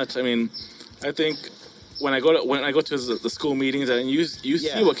 Pretty much. I mean, I think when I go to the school meetings and you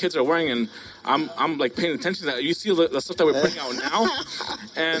see what kids are wearing, and I'm like paying attention to that. You see the stuff that we're putting out now,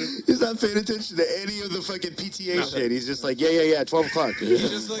 and he's not paying attention to any of the fucking PTA shit. He's just like, yeah, 12 o'clock. He's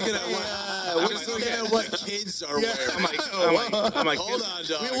just looking at what kids are wearing. I'm like, hold on,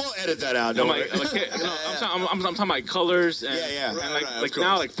 dog. We'll edit that out. I'm Don't like, worry. I'm talking about colors and, Yeah. and Right, like of now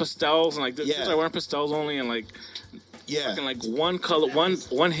course. like pastels and like the Yeah. kids are wearing pastels only and like Yeah. like one color,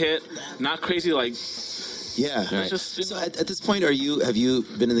 one hit, not crazy like. Yeah. It's just, you So know, at this point, have you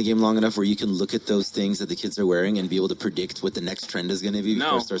been in the game long enough where you can look at those things that the kids are wearing and be able to predict what the next trend is going to be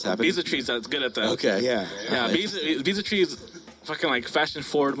before no, it starts happening? Visa Trees that's good at that. Okay. Yeah. Yeah, Visa Trees, fucking like fashion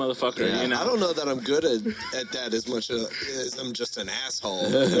forward motherfucker. Yeah. You know. I don't know that I'm good at that as much as I'm just an asshole.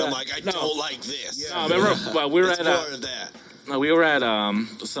 And I'm like, I don't like this. No, remember, well, we were It's at more of that. we were at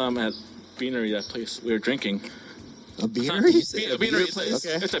some at Beanery, that place we were drinking. A beanery? A beanery place.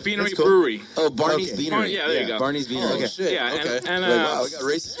 Okay. It's a Beanery That's cool. brewery. Oh, Barney's Okay. Beanery. Yeah, there you go. Barney's Beanery. Oh, shit. Yeah, okay. and Like, wow, we got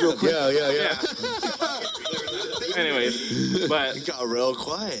racist real quick. Yeah. Anyways, but It got real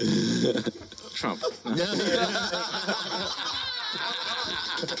quiet. Trump.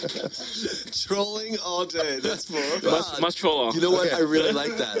 Trolling all day. That's for Must troll off. You know what? I really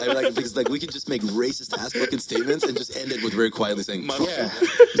like that. I like it because like we can just make racist ass fucking statements and just end it with very quietly saying, Must- Yeah.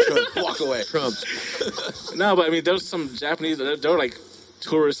 Trump, walk away. Trump. No, but I mean, there was some Japanese. They were like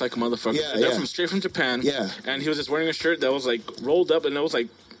tourists, like motherfuckers. Yeah, They're yeah. from straight from Japan. Yeah. And he was just wearing a shirt that was like rolled up, and it was like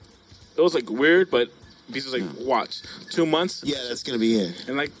weird, but he was like, watch 2 months, Yeah, that's going to be it.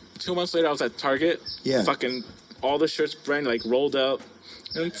 and like 2 months later, I was at Target. Yeah. Fucking all the shirts brand like rolled up,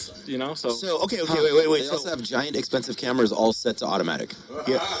 and it's, you know, so. So, okay, wait. They also have giant expensive cameras all set to automatic.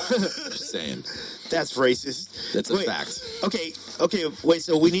 Yeah. Just saying. That's racist. That's a Wait, fact. Okay, wait,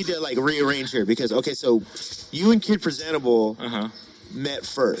 so we need to like rearrange here because, okay, so you and Kid Presentable met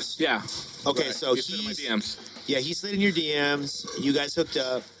first. Yeah. Okay, Right. so He slid in my he's, DMs. yeah, he slid in your DMs. You guys hooked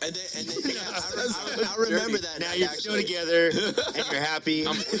up. And I remember that Now night, you're still actually. together and you're happy.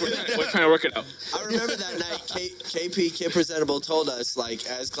 We're trying to work it out. I remember that night, KP Kid Presentable told us, like,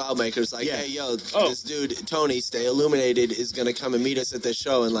 as cloud makers, like, Yeah. hey, yo, this dude, Tony, Stay Illuminated, is going to come and meet us at this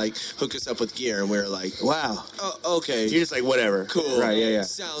show and, like, hook us up with gear. And we were like, Wow. oh, okay. You're just like, whatever. Cool. Right, yeah.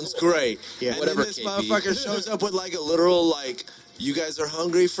 Sounds great. Yeah. And Whatever, then this KP. motherfucker shows up with, like, a literal, like, you guys are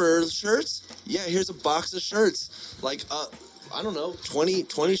hungry for shirts? Yeah, here's a box of shirts. Like, I don't know, 20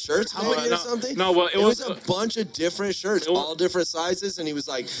 shirts maybe or something? No, well, it was a bunch of different shirts, was- all different sizes, and he was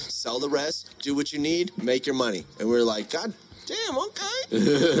like, sell the rest, do what you need, make your money. And we were like, God damn, okay.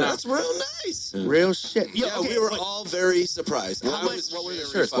 That's real nice. Real shit. Yeah, okay, we were wait. all very surprised. What were the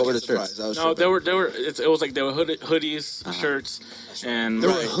shirts? What were the shirts? No, there were. It was like there were hoodies, shirts, and There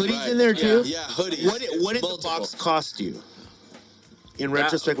were hoodies in there too? Yeah, hoodies. What did the Multiple. box cost you? In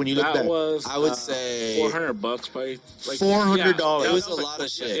retrospect, when you look that back, was I would say $400 probably. Like, $400. Yeah, It was that a lot of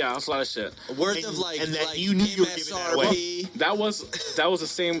shit. Yeah, it was a lot of shit. Worth And- of like, and that like you knew you were giving that away. MSRP. That was the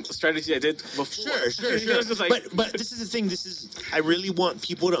same strategy I did before. Sure. It was just like, but this is the thing. I really want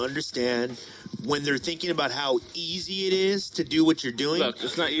people to understand when they're thinking about how easy it is to do what you're doing. look,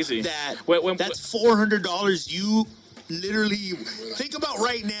 it's not easy. That When- that's $400. You literally think about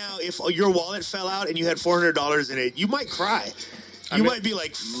right now. If your wallet fell out and you had $400 in it, you might cry. You might be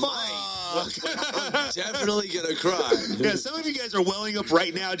like, "Fuck." Definitely gonna cry. Yeah, some of you guys are welling up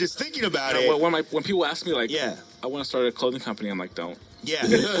right now just thinking about it. when people ask me like, Yeah. I want to start a clothing company, I'm like, don't. Yeah.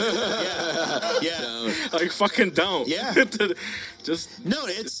 Yeah. Like fucking don't. Yeah. Just No,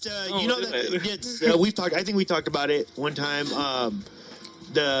 it's Don't you know do that it. it's we've talked. I think we talked about it one time.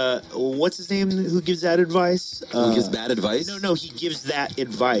 What's his name? Who gives that advice? Who gives bad advice? No, he gives that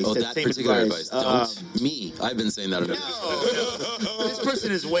advice. Oh, that same particular advice. advice. Don't. Me. I've been saying that. No, this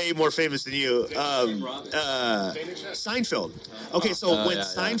person is way more famous than you. Seinfeld. Okay, so when yeah.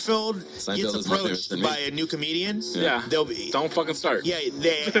 Seinfeld Seinfeld gets is more famous approached than me. by a new comedian, yeah. they'll be Don't fucking start. Yeah,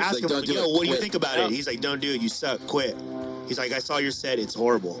 they ask like, him, don't do yo, it, what do you quit. think about Yeah. it? He's like, don't do it, you suck, quit. He's like, I saw your set, it's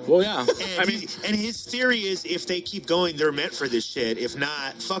horrible. Well, yeah. And, I mean, and his theory is if they keep going, they're meant for this shit. If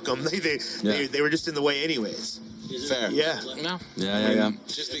not, fuck them. They were just in the way anyways. Fair. Yeah. no. Yeah.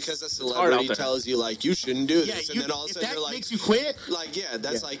 Just because a hard out celebrity there. tells you like you shouldn't do Yeah, this, and you, then all of a if sudden that you're like, makes you quit, like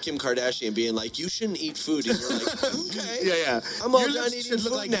that's Yeah. like Kim Kardashian being like, you shouldn't eat food, and you're like, okay, yeah. I'm all Your done lips eating should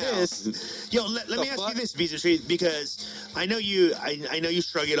look food like now. this. Yo, let me ask fuck? you this, Visa Street, because I know you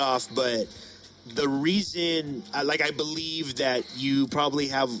shrug it off, but the reason, I believe that you probably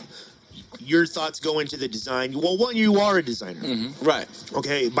have, your thoughts go into the design. Well, one, you are a designer, Right.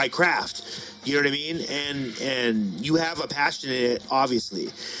 okay, by craft. You know what I mean? And you have a passion in it, obviously.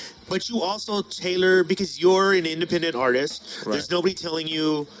 But you also tailor, because you're an independent artist. Right. There's nobody telling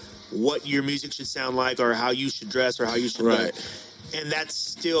you what your music should sound like or how you should dress or how you should look. And that's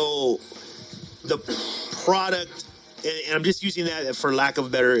still the product. And I'm just using that for lack of a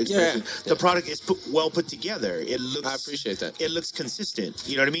better expression. The product is well put together. It looks. I appreciate that. It looks consistent.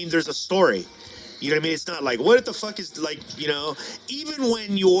 You know what I mean? There's a story. You know what I mean? It's not like, what the fuck is, like, you know,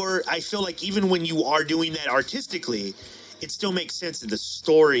 I feel like even when you are doing that artistically, it still makes sense in the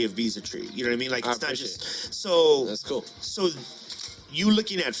story of Beezatry. You know what I mean? Like, it's not just, so. That's cool. So you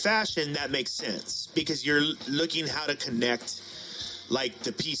looking at fashion, that makes sense because you're looking how to connect, like,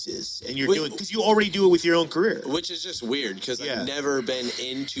 the pieces, and you're doing, because you already do it with your own career. Which is just weird because I've never been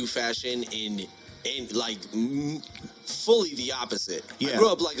into fashion in like fully the opposite. I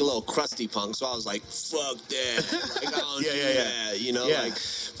grew up like a little crusty punk, so I was like, fuck that. Like, I don't do that, you know? Like,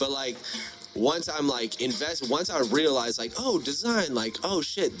 but like, once I'm like once I realize like, oh, design, like, oh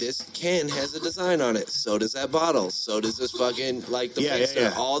shit, this can has a design on it. So does that bottle. So does this fucking, like, the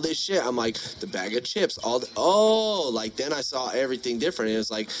mixer. All this shit. I'm like, the bag of chips, like, then I saw everything different. It was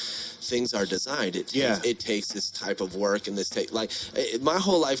like, things are designed. It takes this type of work and my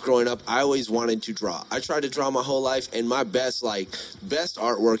whole life growing up, I always wanted to draw. I tried to draw my whole life, and my best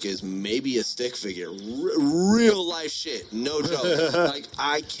artwork is maybe a stick figure. Real life shit. No joke. Like,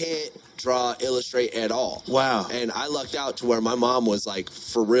 I can't illustrate at all. Wow. And I lucked out to where my mom was like,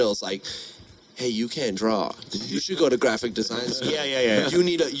 for reals, like, hey, you can't draw. You should go to graphic design school.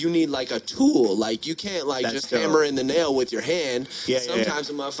 You need like a tool. Like, you can't just hammer in the nail with your hand. Sometimes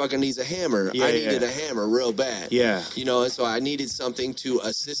a motherfucker needs a hammer. I needed a hammer real bad. You know, and so I needed something to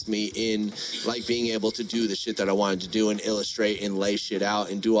assist me in like being able to do the shit that I wanted to do and illustrate and lay shit out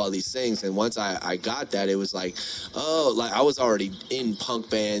and do all these things. And once I got that, it was like, oh, like I was already in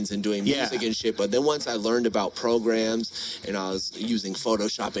punk bands and doing music and shit. But then once I learned about programs and I was using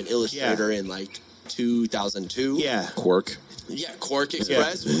Photoshop and Illustrator and like 2002. Quark. Quark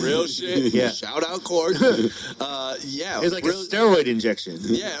Express, real shit. Shout out Quark. It's like a steroid injection.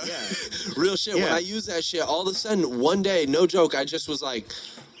 Real shit. When I used that shit, all of a sudden, one day, no joke, I just was like,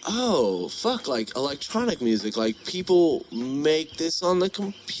 oh, fuck, like, electronic music. Like, people make this on the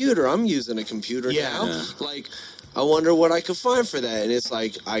computer. I'm using a computer now. Like, I wonder what I could find for that. And it's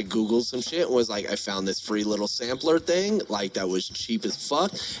like, I Googled some shit and was like, I found this free little sampler thing, like, that was cheap as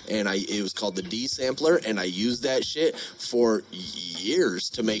fuck. And it was called the D sampler. And I used that shit for years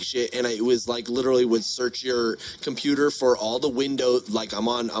to make shit. And it was like, literally would search your computer for all the Windows, like, I'm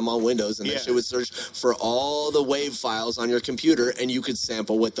on Windows, and that shit would search for all the wave files on your computer, and you could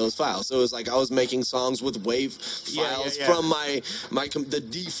sample with those files. So it was like, I was making songs with wave files from the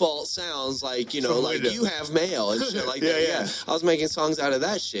default sounds, like, you know, from like Windows. You have mail and shit like that. I was making songs out of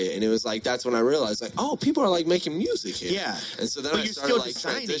that shit, and it was like, that's when I realized, like, oh, people are like making music here. And so then I started like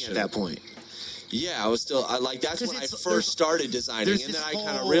transitioning at that point. I was still, that's when I first started designing, and then I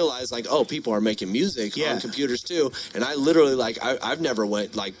kind of realized, like, oh, people are making music on computers too, and I literally, like, I've never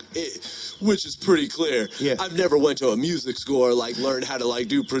went, like, which is pretty clear, I've never went to a music school or, like, learned how to, like,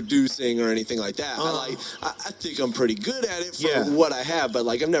 do producing or anything like that. I think I'm pretty good at it for what I have, but,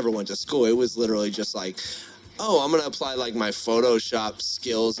 like, I've never went to school. It was literally just, like, oh, I'm going to apply, like, my Photoshop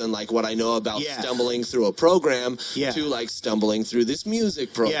skills and, like, what I know about stumbling through a program to, like, stumbling through this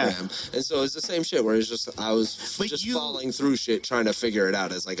music program. And so it's the same shit where it's just, I was falling through shit trying to figure it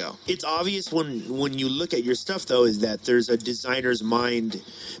out as I go. It's obvious when you look at your stuff, though, is that there's a designer's mind.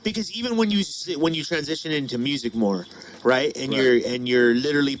 Because even when you transition into music more, right? And you're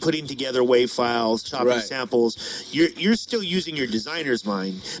literally putting together wave files, chopping samples, you're still using your designer's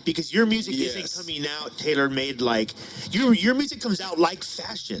mind, because your music isn't coming out tailor-made. Like, your music comes out like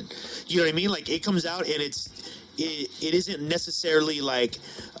fashion. You know what I mean? Like, it comes out and it isn't necessarily like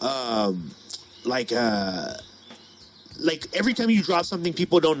every time you drop something,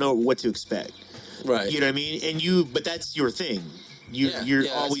 people don't know what to expect. Right. You know what I mean? But that's your thing. You're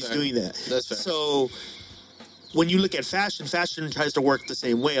always doing that. That's fair. So when you look at fashion tries to work the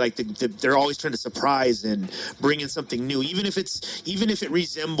same way. Like, they're always trying to surprise and bring in something new, even if it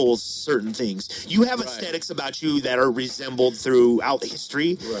resembles certain things. You have aesthetics about you that are resembled throughout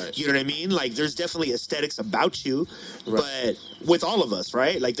history. Right. You know what I mean? Like, there's definitely aesthetics about you, but with all of us,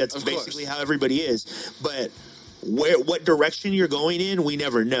 right? Like, that's basically how everybody is. But what direction you're going in, we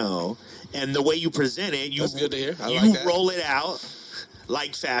never know. And the way you present it, that's good to hear. I like that. Roll it out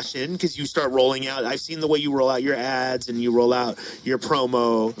like fashion, because you start rolling out. I've seen the way you roll out your ads and you roll out your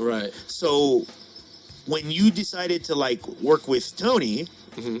promo. Right. So when you decided to, like, work with Tony,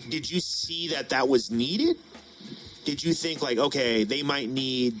 did you see that was needed? Did you think like, okay, they might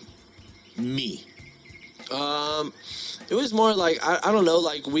need me? It was more like I don't know.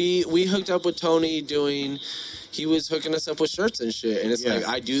 Like we hooked up with Tony doing. He was hooking us up with shirts and shit, and it's like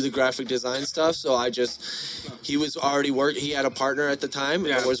I do the graphic design stuff, so he was already He had a partner at the time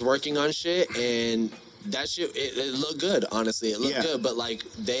and was working on shit, and that shit it looked good. Honestly, it looked good, but like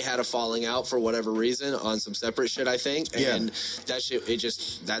they had a falling out for whatever reason on some separate shit, I think, and that shit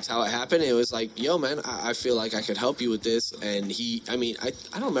that's how it happened. It was like, yo, man, I feel like I could help you with this, and I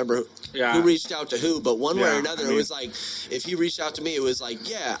don't remember who reached out to who, but one way or another, it was like if he reached out to me, it was like,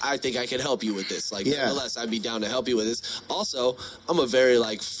 yeah, I think I could help you with this. Like, nonetheless, I'd be down to help you with this. Also, I'm a very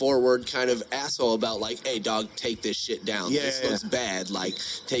like forward kind of asshole about like, hey, dog, take this shit down. This looks bad. Like,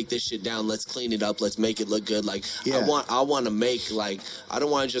 take this shit down. Let's clean it up. Let's make it look good. Like, I want to make like, I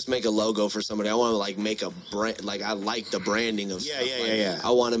don't want to just make a logo for somebody. I want to like make a brand. Like, I like the branding of stuff. I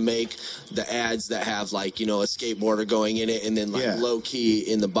want to make the ads that have like, you know, a skateboarder going in it, and then like low key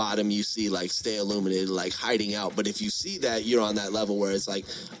in the bottom you see like Stay Illuminated like hiding out. But if you see that, you're on that level where it's like,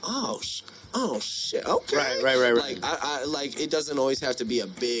 oh shit, okay, right. Like I like it doesn't always have to be a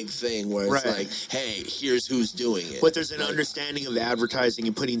big thing where it's like, hey, here's who's doing it. But there's an understanding of advertising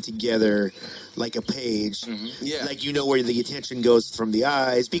and putting together like a page, like you know where the attention goes from the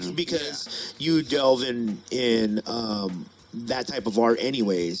eyes because you delve in that type of art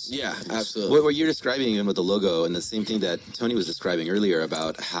anyways. Yeah, absolutely. What you're describing even with the logo and the same thing that Tony was describing earlier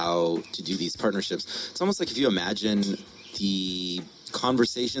about how to do these partnerships, it's almost like if you imagine the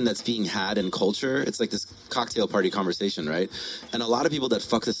conversation that's being had in culture, it's like this cocktail party conversation, right? And a lot of people that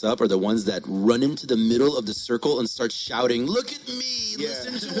fuck this up are the ones that run into the middle of the circle and start shouting, look at me,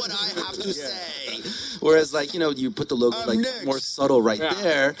 listen to what I have to say. Whereas like, you know, you put the logo like more subtle right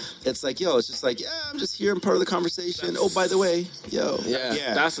there. It's like, yo, it's just like, I'm just here and part of the conversation. Oh, by the way, yo.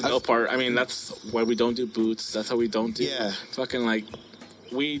 Yeah. That's the dope part. I mean, that's why we don't do boots. That's how we don't do fucking like,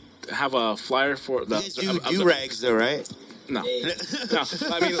 we have a flyer for the... You guys do rags though, right? No.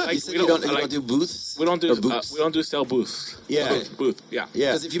 I mean, like, you don't do booths? We don't do sell booths. Booth.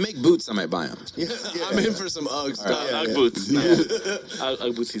 Because if you make boots, I might buy them. I'm in for some Uggs. Ugg boots.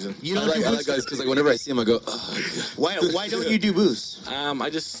 Ugg boot season. You don't I like guys because like whenever I see them, I go, Why don't you do booths? I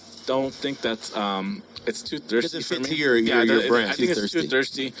just don't think that's it's too thirsty. Doesn't fit to your brand. I think it's too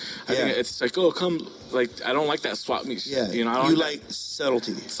thirsty. I think it's like, oh, come, like, I don't like that swap meet. You know, I don't like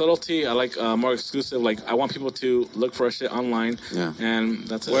subtlety. Subtlety. I like more exclusive. Like, I want people to look for shit online. And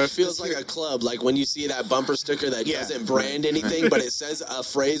that's it. Where it feels like a club. Like when you see that bumper sticker that doesn't brand anything, but it says a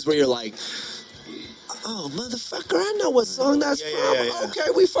phrase where you're like, oh, motherfucker, I know what song that's from. Okay,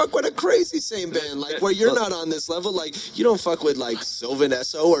 we fuck with a crazy same band. Like, where you're not on this level, like, you don't fuck with, like, Sylvan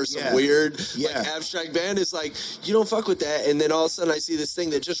Esso or some weird, like, abstract band. It's like, you don't fuck with that. And then all of a sudden I see this thing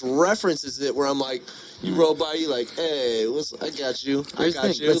that just references it where I'm like, you roll by, you like, hey, I got you. I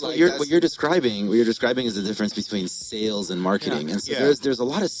got you. Like, what you're describing is the difference between sales and marketing. And so there's a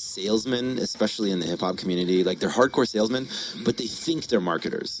lot of salesmen, especially in the hip hop community, like they're hardcore salesmen, but they think they're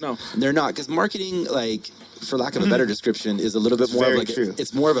marketers. No, they're not, because marketing, like, for lack of a better description, is a little bit more of like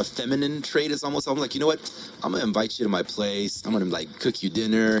it's more of a feminine trait. It's almost like, you know what? I'm gonna invite you to my place. I'm gonna like cook you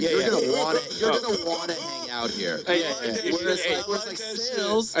dinner. You're gonna want to hang out here. Whereas like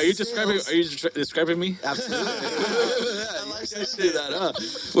sales. Are you describing me? Absolutely. I like that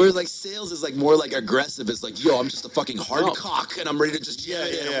shit. Whereas like sales is like more like aggressive. It's like, yo, I'm just a fucking hard cock and I'm ready to just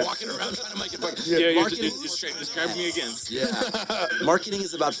I'm walking around trying to make it fucking marketing. Describe me again. Marketing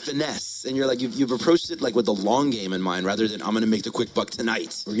is about finesse, and you're like you've approached it like with the long game in mind rather than I'm gonna make the quick buck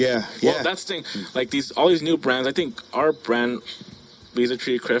tonight. Well, that's the thing. Like all these new brands. I think our brand, Visa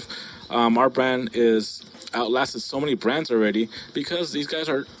Tree Criff, our brand is outlasted so many brands already because these guys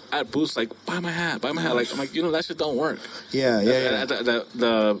are at booths like, buy my hat. Like, I'm like, you know, that shit don't work. I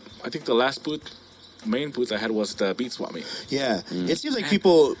think the last main booth I had was the Beat Swap Meet. It seems like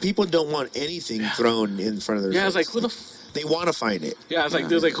people don't want anything thrown in front of their face. It's like, they want to find it. It's like,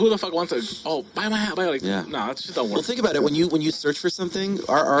 there's like, who the fuck wants to, buy my hat, like, no, that shit don't work. Well, think about it. When you search for something,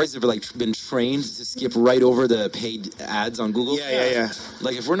 our eyes have like been trained to skip right over the paid ads on Google.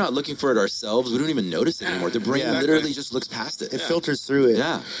 Like, if we're not looking for it ourselves, we don't even notice it anymore. The brain literally just looks past it. It filters through it.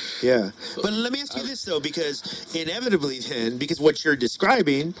 Yeah. But let me ask you this, though, because inevitably then, because what you're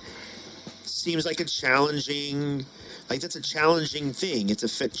describing seems like a challenging... Like, that's a challenging thing. It's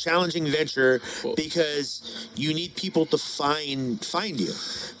a challenging venture because you need people to find you.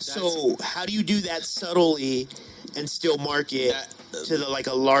 So how do you do that subtly and still market to the like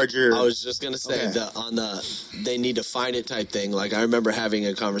a larger. I was just gonna say they need to find it type thing. Like I remember having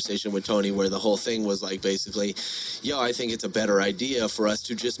a conversation with Tony where the whole thing was like basically, yo, I think it's a better idea for us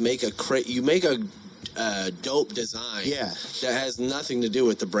to just make a dope design that has nothing to do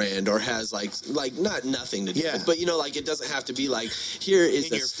with the brand or has like not nothing to do with, but you know, like it doesn't have to be like here is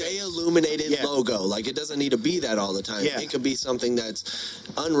the Stay Illuminated logo. Like it doesn't need to be that all the time. It could be something that's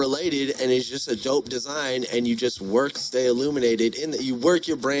unrelated and it's just a dope design, and you just work Stay Illuminated in that you work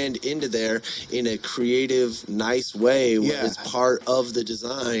your brand into there in a creative, nice way where it's part of the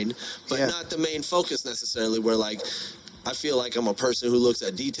design, but not the main focus necessarily. Where like I feel like I'm a person who looks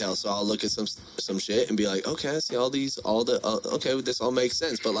at detail, so I'll look at some shit and be like, okay, I see okay, this all makes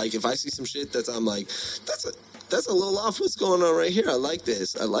sense. But like, if I see some shit I'm like, that's a little off. What's going on right here? I like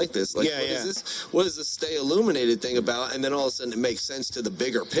this. Like, what is this? What is this Stay Illuminated thing about? And then all of a sudden, it makes sense to the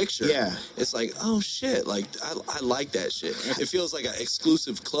bigger picture. Yeah, it's like, oh shit, like I like that shit. It feels like an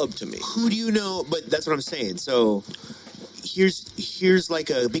exclusive club to me. Who do you know? But that's what I'm saying. So. Here's like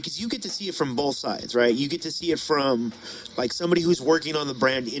because you get to see it from both sides, right? You get to see it from like somebody who's working on the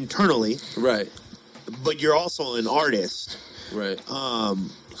brand internally, right? But you're also an artist, right?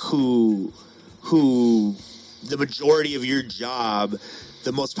 Who the majority of your job,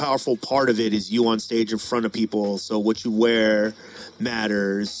 the most powerful part of it is you on stage in front of people. So what you wear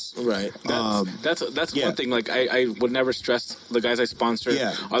matters, right? That's one thing. Like I would never stress the guys I sponsor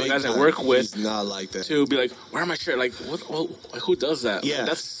or the guys I work with. Not like that. To be like, wear my shirt. Like what? Like, who does that? Yeah, like,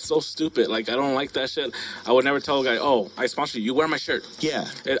 that's so stupid. Like I don't like that shit. I would never tell a guy, oh, I sponsor you. Wear my shirt. Yeah,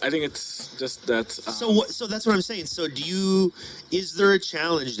 I think it's just that. So that's what I'm saying. So is there a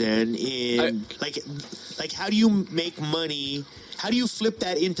challenge then in like how do you make money? How do you flip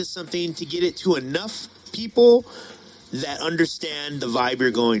that into something to get it to enough people that understand the vibe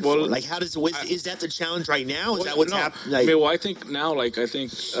you're going for? Like, how does is that the challenge right now? Is that what's happening? Like, I think now, like, I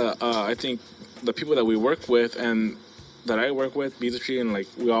think the people that we work with and that I work with, Beasley and like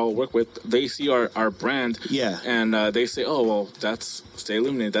we all work with, they see our brand, and they say, oh well, that's Stay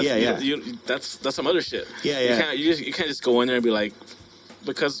Illuminated. That's that's some other shit. You can't just go in there and be like,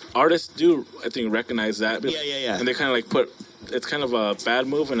 because artists do, I think, recognize that. And they kind of like put. It's kind of a bad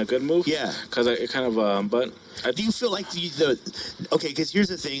move and a good move. Yeah. Because it kind of, but... do you feel like okay, because here's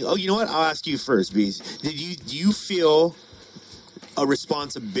the thing. Oh, you know what? I'll ask you first, Bees. Do you feel a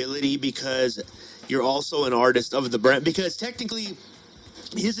responsibility because you're also an artist of the brand? Because technically,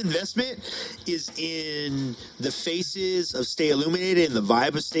 his investment is in the faces of Stay Illuminated and the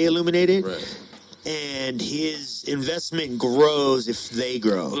vibe of Stay Illuminated. Right. And his investment grows if they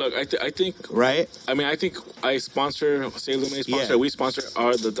grow. Look, I think... Right? I mean, I think I sponsor, Stay Illuminated sponsor, we sponsor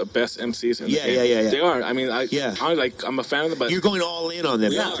are the best MCs in the game. They are. I mean, I'm a fan of them, but... You're going all in on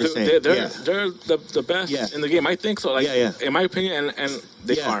them. They're the best in the game. I think so. Like, in my opinion, and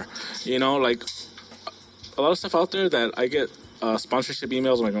they are. You know, like, a lot of stuff out there that I get sponsorship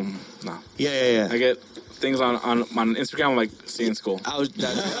emails, I'm like, nah. I get... things on Instagram, I'm like, see in school. That's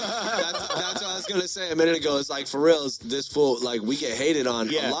what I was gonna say a minute ago. It's like, for real, this fool, like, we get hated on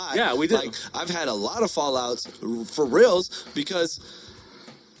a lot. Yeah, we do. Like, I've had a lot of fallouts for reals because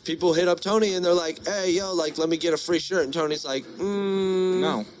people hit up Tony and they're like, hey, yo, like, let me get a free shirt. And Tony's like,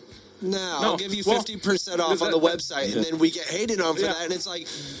 no, I'll give you 50% off on the website. And then we get hated on for that. And it's like,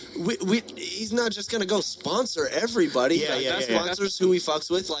 he's not just going to go sponsor everybody. Sponsors who he fucks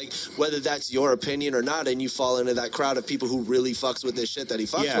with, like, whether that's your opinion or not, and you fall into that crowd of people who really fucks with this shit that he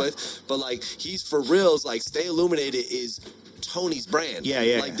fucks with. But, like, he's for reals. Like, Stay Illuminated is Tony's brand.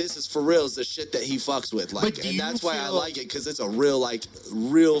 Like, this is for reals the shit that he fucks with. Like, and that's why I like it, because it's a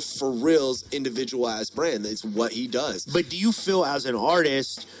real for reals individualized brand. It's what he does. But do you feel as an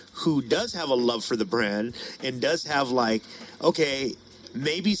artist who does have a love for the brand and does have like, okay,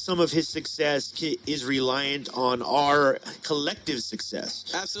 maybe some of his success is reliant on our collective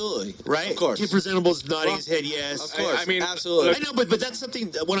success. Absolutely. Right? Of course. Kid Presentable's nodding his head, yes. Of course. I mean, absolutely. I know, but that's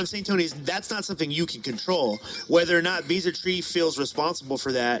something, what I'm saying, Tony, is that's not something you can control. Whether or not Beasley feels responsible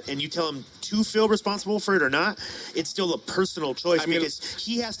for that, and you tell him to feel responsible for it or not, it's still a personal choice, because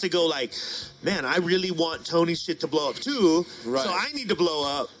he has to go like, man, I really want Tony's shit to blow up too, so I need to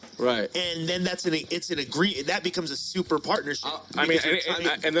blow up. Right, and then it's an agree. That becomes a super partnership. I mean,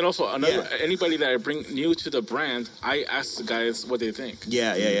 and then also anybody that I bring new to the brand, I ask the guys what they think.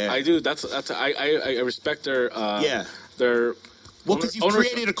 I do. I respect their their. Well, because you've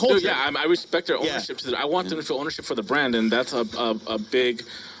created a culture. Dude, I respect their ownership to I want them to feel ownership for the brand, and that's a big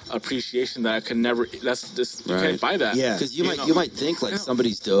appreciation that I can never. That's this. You can't buy that. Because you might think like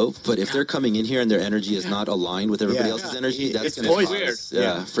somebody's dope, but if they're coming in here and their energy is not aligned with everybody else's energy, that's going to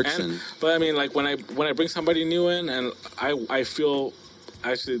cause friction. But I mean, like when I bring somebody new in, and I feel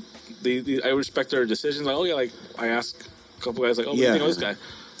actually I respect their decisions. Like, oh yeah, like I ask a couple guys like, oh, what do you think of this guy?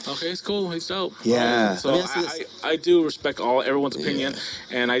 Okay, he's cool. He's dope. Yeah. So I do respect everyone's opinion,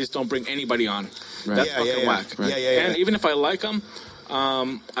 and I just don't bring anybody on. Right. That's fucking whack. Right. And even if I like them,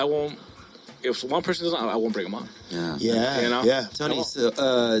 I won't. If one person doesn't, I won't bring them on. Yeah. You know? Tony, so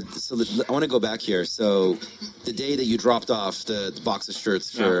I want to go back here. So the day that you dropped off the box of shirts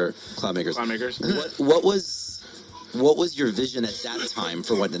for Cloudmakers, what was your vision at that time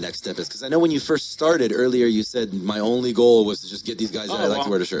for what the next step is? Because I know when you first started earlier, you said my only goal was to just get these guys that I like to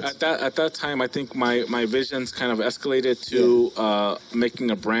wear the shirts. At that time, I think my visions kind of escalated to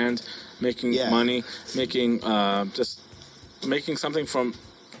making a brand, making money, making just making something from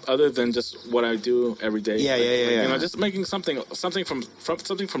other than just what I do every day. You know, just making something from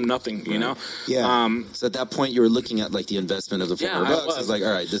nothing. You know. So at that point, you were looking at like the investment of the $400. It's like,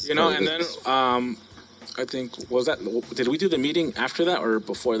 all right, this. You know, and then. I think did we do the meeting after that or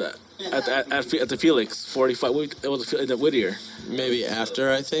before that at the Felix 45? It was at Whittier. Maybe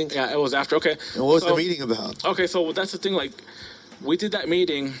after, I think. Yeah, it was after. Okay. And what was the meeting about? Okay, so that's the thing. Like, we did that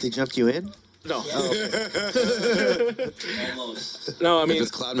meeting. They jumped you in? No. Almost. No, I mean,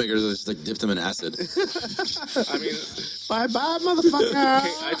 because Cloudmakers just like dipped them in acid. I mean, bye, motherfucker.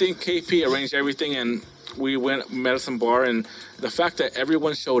 I think KP arranged everything, and we went medicine bar, and the fact that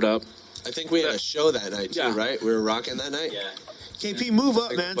everyone showed up. I think we had a show that night too, right? We were rocking that night. Yeah. KP, move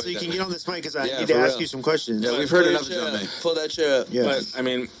up, man, so you can get on this mic because I need to ask you some questions. Yeah, we've heard enough of John May. Pull that chair up. Yeah. But I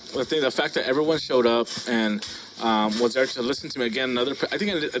mean, the fact that everyone showed up and was there to listen to me again. I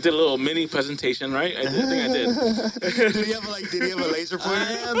think I did a little mini presentation, right? I think I did. Did he have a laser pointer?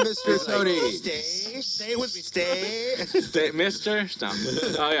 I am Mr. Tony. Stay with me, stay. Mister? No.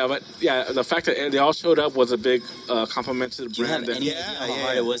 Oh yeah, but yeah, the fact that they all showed up was a big compliment to the Do you brand. have any idea how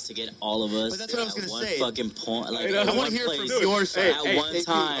hard it was to get all of us But that's what I was at gonna one say. fucking point? Like, I want to hear from your side. at one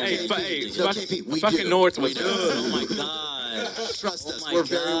time. Fucking North was. Oh my god! Trust Oh us, my we're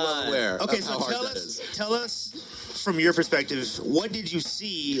very God. well aware. Okay, of so how hard that is. tell us from your perspective, what did you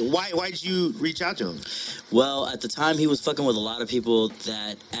see? Why did you reach out to him? Well, at the time, he was fucking with a lot of people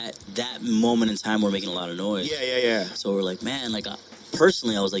that at that moment in time were making a lot of noise. Yeah. So we're like, man, like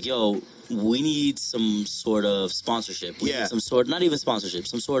personally, I was like, yo, we need some sort of sponsorship. We need some sort, not even sponsorship,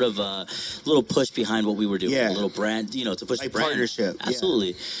 some sort of little push behind what we were doing. Yeah. A little brand, to push Like the brand. partnership. Yeah.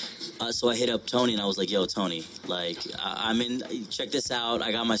 Absolutely. So I hit up Tony and I was like, yo, Tony, like, I'm in, check this out.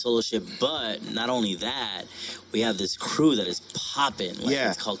 I got my solo ship, but not only that, we have this crew that is popping. Like,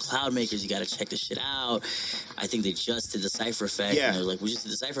 it's called Cloudmakers. You got to check this shit out. I think they just did the Cypher Effect. Yeah. And they're like, we just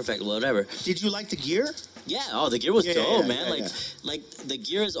did the Cypher Effect, whatever. Did you like the gear? Yeah. Oh, the gear was dope, man. Yeah. Like the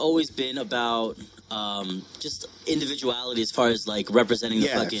gear has always been about just individuality as far as like representing the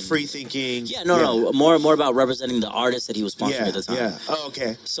fucking free thinking. Yeah, no, more about representing the artist that he was sponsoring at the time. Yeah. Oh,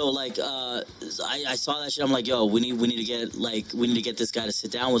 okay. So like, I saw that shit. I'm like, yo, we need to get this guy to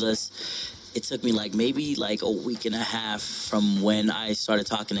sit down with us. It took me like maybe like a week and a half from when I started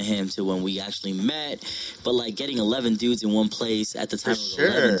talking to him to when we actually met. But like getting 11 dudes in one place at the time, it was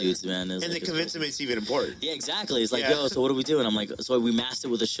 11 dudes, man. And the convincing it's even important. Yeah, exactly. It's like, yo, so what do we do? And I'm like, so we masked it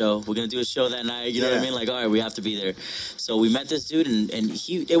with a show. We're gonna do a show that night. You know what I mean? Like, all right, we have to be there. So we met this dude, and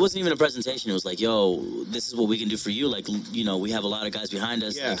it wasn't even a presentation. It was like, yo, this is what we can do for you. Like, we have a lot of guys behind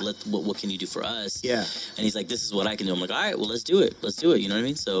us. Yeah. Like, what can you do for us? Yeah. And he's like, this is what I can do. I'm like, all right, well, let's do it. You know what I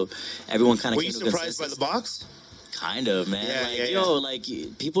mean? So everyone kind of. Were you surprised by the box? Kind of, man. Yeah, like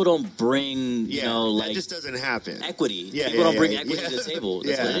people don't bring, like that just doesn't happen. Equity. Yeah, People don't bring equity to the table.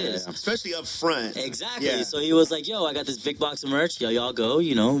 That's what it is. Especially up front. Exactly. Yeah. So he was like, yo, I got this big box of merch. Y'all go,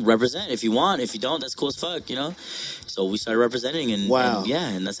 represent if you want. If you don't, that's cool as fuck, So we started representing and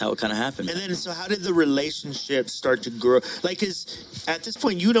and that's how it kind of happened. And then, so how did the relationship start to grow? Like, because at this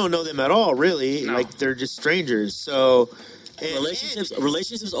point, you don't know them at all, really. No. Like, they're just strangers. So...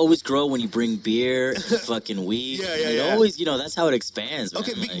 Relationships always grow when you bring beer and fucking weed. It always, that's how it expands. Man.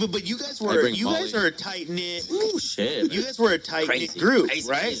 Okay, but you guys are a tight knit. Ooh, shit. You guys were a tight knit group, right?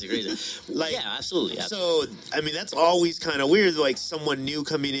 Crazy. Like, yeah, absolutely. So, I mean, that's always kind of weird, like someone new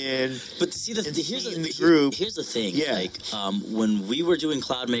coming in. But see, here's the thing. Yeah. Like, when we were doing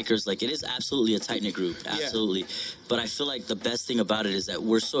Cloudmakers, like, it is absolutely a tight knit group, absolutely. Yeah. But I feel like the best thing about it is that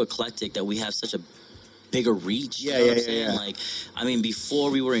we're so eclectic that we have such a bigger reach. You know what I'm saying? Like, I mean,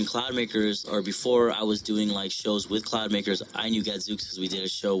 before we were in Cloudmakers, or before I was doing like shows with Cloudmakers, I knew Gadzooks because we did a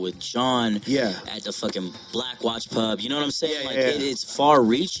show with John at the fucking Black Watch Pub. You know what I'm saying? It's far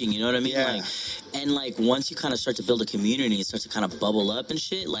reaching. You know what I mean? Like, and like once you kind of start to build a community and start to kind of bubble up and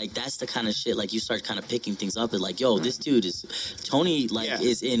shit, like that's the kind of shit like you start kind of picking things up. And like, yo, this dude is Tony. Like,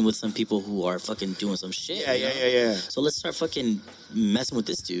 is in with some people who are fucking doing some shit. So let's start fucking messing with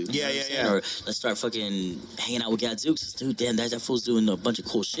this dude. Or let's start fucking hanging out with Gadzooks. Dude, damn, that fool's doing a bunch of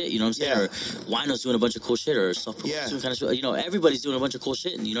cool shit. You know what I'm saying? Or Wino's doing a bunch of cool shit. Or Soft doing kind of shit. You know, everybody's doing a bunch of cool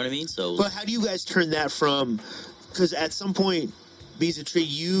shit. And you know what I mean? So, but how do you guys turn that from? Because at some point, Beats Tree,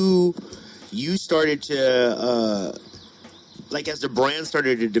 you started to like as the brand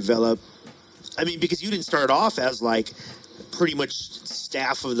started to develop. I mean, because you didn't start off as like pretty much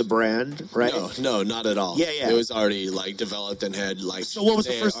staff of the brand, right? No, not at all. It was already like developed and had like. So what was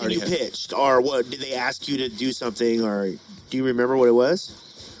the first thing you pitched, or what did they ask you to do something, or do you remember what it was?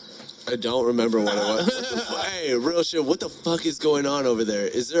 I don't remember what it was. Hey, real shit. What the fuck is going on over there?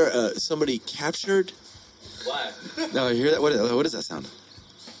 Is there somebody captured? What? No, I hear that. What does that sound?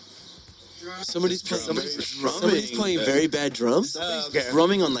 Somebody's playing very bad drums.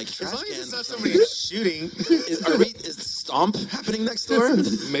 Drumming on like trash cans. It's not somebody shooting. Is stomp happening next door?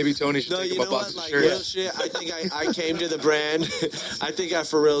 Maybe Tony should take him up off his shirt. Real shit. I think I came to the brand. I think I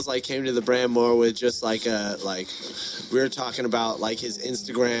for reals like came to the brand more with just like we were talking about like his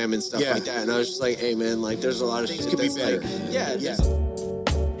Instagram and stuff like that, and I was just like, hey man, like there's a lot of things shit could be that's better.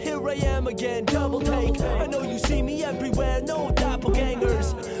 Here I am again, double take. I know you see me everywhere, no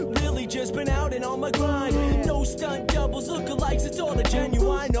doppelgangers. Really just been out and on my grind. No stunt doubles, lookalikes, it's all a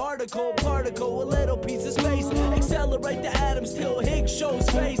genuine article, particle, a little piece of space. Accelerate the atoms till Higgs shows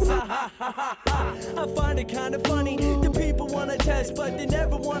face. Ha ha ha ha ha. I find it kind of funny. The people wanna test, but they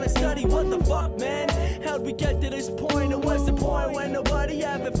never wanna study. What the fuck, man? How'd we get to this point? And what's the point when nobody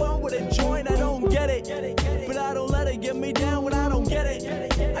having fun with a joint? I don't get it, but I don't let it get me down when I don't get it.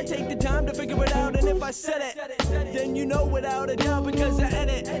 I take the time to figure it out, and if I said it, then you know without a doubt because I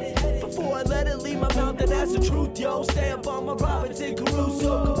edit. Before I let it leave my mouth, then that's the truth, yo. Stay up on my Robinson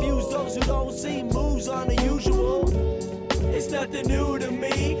Crusoe. Confuse those who don't see moves on the usual. It's nothing new to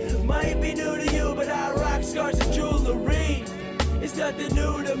me. Might be new to you, but I rock scars and jewelry. It's nothing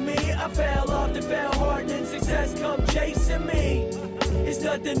new to me. I fell off to fail hard, and success come chasing me. It's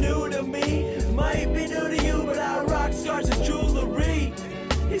nothing new to me. Might be new to you, but I rock scars and jewelry.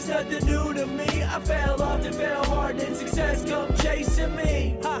 It's nothing new to me. I fell off to fail hard, and success come chasing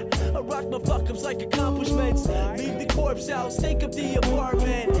me. Ha! I rock my fuck-ups like accomplishments. Leave the corpse house, think of the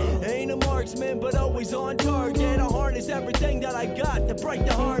apartment. Ain't a marksman, but always on target. I harness everything that I got to break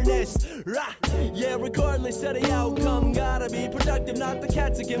the harness. Rah! Yeah, regardless of the outcome, gotta be productive, not the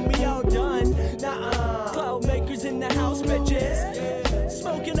cats that can be outdone. Nah-uh. Cloudmakers in the house, bitches.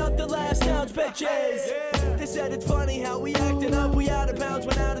 Smoking up the last ounce, bitches. They said it's funny how we acting up. We out of bounds,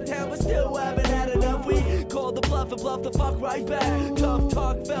 went out of town, but still haven't had enough. We called the bluff and bluffed the fuck right back. Tough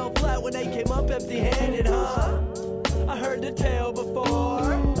talk fell flat when they came up empty-handed, huh? I heard the tale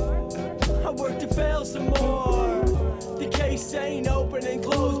before. I worked to fail some more. The case ain't open and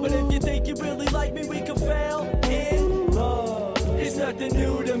closed, but if you think you really like me, we can fail in love. It's nothing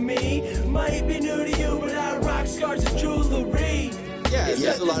new to me. Might be new to you, but I rock scars and jewelry. Yeah,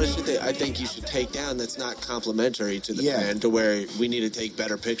 there's a lot of shit that I think you should take down that's not complimentary to the brand, to where we need to take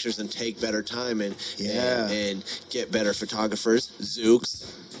better pictures and take better time and get better photographers.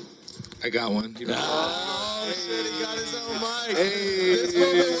 Zooks. I got one. You know. Oh, shit, he got his own mic. Hey. This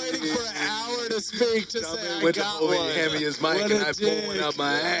one been waiting for an hour to speak to say I got one. Hand me his mic and I pulled one out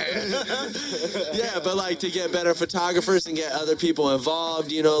my ass. Yeah, but like to get better photographers and get other people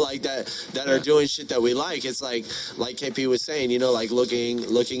involved, you know, like that are doing shit that we like. It's like KP was saying, you know, like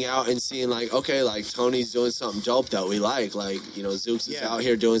looking out and seeing like, okay, like Tony's doing something dope that we like, you know, Zooks is out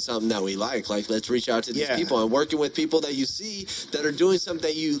here doing something that we like let's reach out to these people and working with people that you see that are doing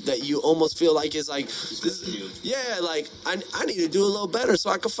something that you almost feel like is like this, like I need to do a little better so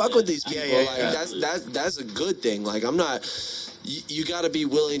I can fuck with these people. That's a good thing. Like I'm not. You got to be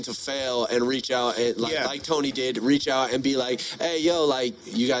willing to fail and reach out and like Tony did, reach out and be like, hey, yo, like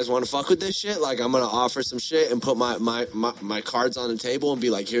you guys want to fuck with this shit? Like I'm gonna offer some shit and put my cards on the table and be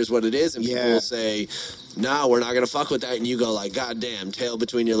like, here's what it is, and people will say, nah, we're not gonna fuck with that, and you go like, God damn, tail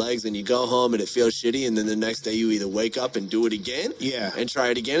between your legs, and you go home and it feels shitty, and then the next day you either wake up and do it again, and try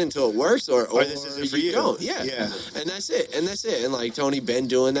it again until it works, or this isn't for you. don't. Yeah, and that's it, and like Tony been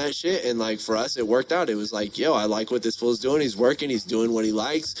doing that shit, and like for us it worked out. It was like, yo, I like what this fool's doing. He's working. He's doing what he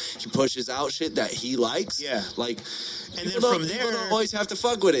likes. He pushes out shit that he likes. Yeah, like. And then from there, people don't always have to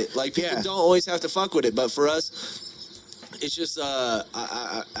fuck with it. Like people don't always have to fuck with it, but for us. It's just,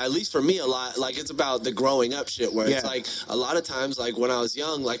 at least for me, a lot, like, it's about the growing up shit where it's like, a lot of times, like, when I was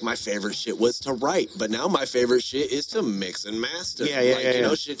young, like, my favorite shit was to write, but now my favorite shit is to mix and master. You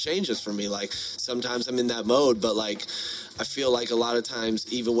know, shit changes for me. Like, sometimes I'm in that mode, but, like, I feel like a lot of times,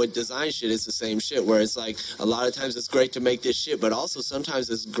 even with design shit, it's the same shit where it's like, a lot of times it's great to make this shit, but also sometimes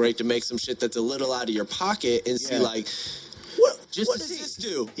it's great to make some shit that's a little out of your pocket and see, like, what does this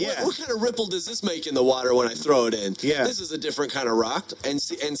do? Yeah. What kind of ripple does this make in the water when I throw it in? Yeah. This is a different kind of rock, and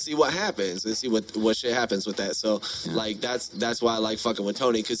see what happens, and see what shit happens with that. So like that's why I like fucking with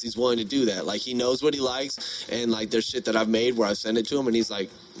Tony, because he's willing to do that. Like he knows what he likes, and like there's shit that I've made where I send it to him, and he's like,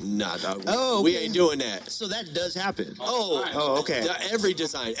 nah, dog, we ain't doing that. So that does happen. Oh, okay. Every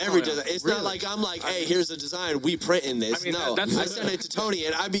design. It's not like I'm like, hey, here's a design, we printing this. I send it to Tony,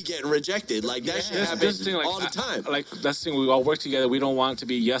 and I be getting rejected. Like that shit happens all the time. Like that's the thing. We all work together. We don't want to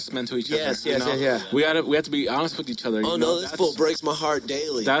be yes men to each other. Yes. We have to be honest with each other. Oh no, this fool breaks my heart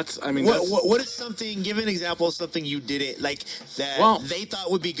daily. What is something? Give an example of something you didn't like that they thought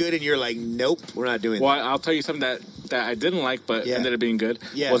would be good, and you're like, nope, we're not doing that. Well, I'll tell you something that I didn't like, but ended up being good.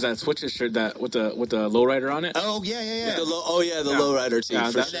 Yeah. Was that Switches shirt that with the lowrider on it? Oh yeah. The lowrider too.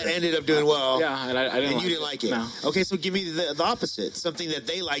 That ended up doing well. Yeah, and I didn't. And you didn't like it. No. Okay, so give me the opposite. Something that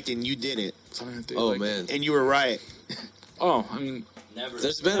they liked and you didn't. Man, and you were right. Oh, I mean. Never.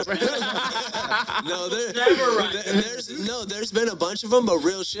 There's been there's been a bunch of them, but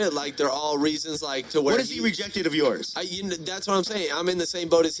real shit. Like they're all reasons like to where. What has he rejected of yours? That's what I'm saying. I'm in the same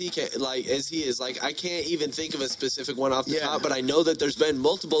boat as he is. Like I can't even think of a specific one off the top, but I know that there's been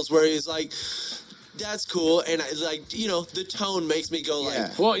multiples where he's like, that's cool, and the tone makes me go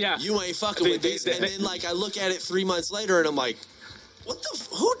like, well, yeah, you ain't fucking with this, and then like I look at it 3 months later, and I'm like,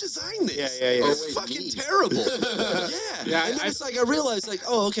 who designed this? Yeah. It's fucking terrible. yeah. And then it's like I realized, like,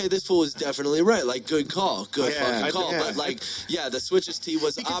 oh, okay, this fool is definitely right. Like, good call, fucking call. But like, the Switches tee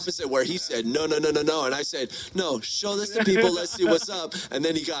was the opposite, where he said no, and I said no. Show this to people. Let's see what's up. And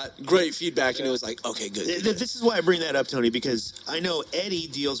then he got great feedback, and it was like, okay, good. This is why I bring that up, Tony, because I know Eddie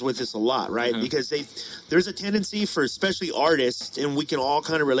deals with this a lot, right? Mm-hmm. Because there's a tendency for especially artists, and we can all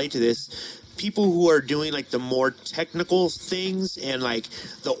kind of relate to this. People who are doing like the more technical things and like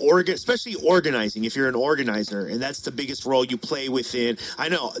especially organizing, if you're an organizer, and that's the biggest role you play within. I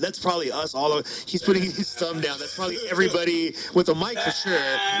know that's probably us all. He's putting his thumb down. That's probably everybody with a mic for sure.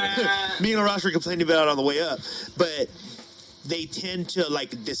 Me and Arash were complaining about it on the way up, but they tend to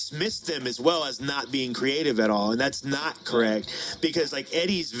like dismiss them as well as not being creative at all, and that's not correct, because like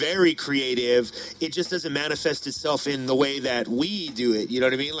Eddie's very creative. It just doesn't manifest itself in the way that we do it. You know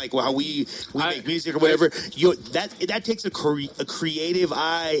what I mean? Like how we make music or whatever. That takes a creative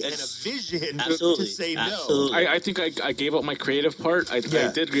eye and a vision to say no. I think I gave up my creative part. I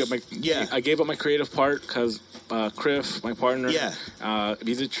did give up my I gave up my creative part because Criff, my partner,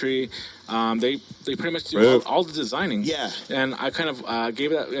 Visa Tree. They pretty much do all the designing. Yeah. And I kind of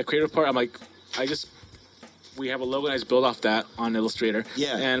gave that creative part. I'm like, we have a logo and I just build off that on Illustrator.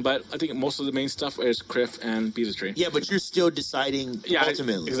 Yeah. But I think most of the main stuff is Criff and Visa Tree. Yeah, but you're still deciding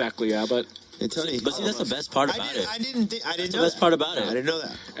ultimately. Exactly, yeah. But see, that's the best part about it. I didn't know the best part about it. I didn't know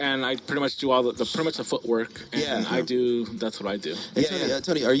that. And I pretty much do all the pretty much the footwork. And that's what I do. And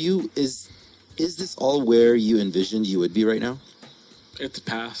Tony, is this all where you envisioned you would be right now? It's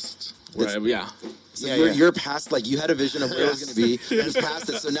past. So you're past, like you had a vision of where it was going to be, and it's past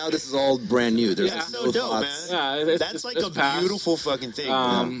it. So now this is all brand new. There's so dope, man. Yeah, that's like a beautiful fucking thing.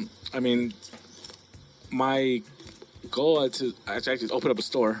 I mean, my goal is actually open up a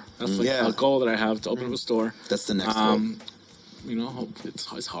store. That's like a goal that I have, to open up a store. That's the next goal.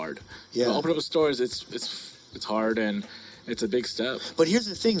 It's hard. Yeah, to open up a store it's hard, and it's a big step. But here's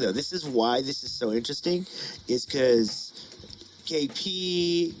the thing, though. This is why this is so interesting, is because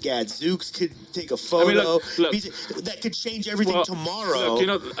KP, Gadzooks could take a photo. Look, that could change everything tomorrow.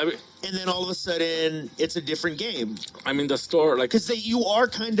 Look, and then all of a sudden, it's a different game. I mean, the store, like, because you are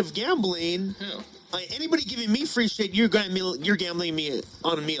kind of gambling. Yeah. Anybody giving me free shit, you're gambling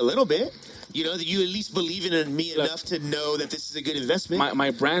on me a little bit. You know, that you at least believe in me enough to know that this is a good investment.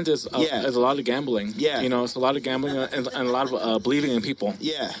 My brand is a lot of gambling. Yeah. You know, it's a lot of gambling and a lot of believing in people.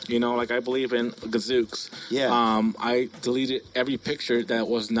 Yeah. You know, like I believe in Gazooks. Yeah. I deleted every picture that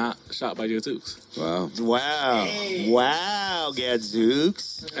was not shot by Gazooks. Wow,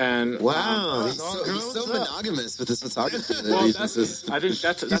 Gadzooks. And wow, he's so monogamous with his photography. I think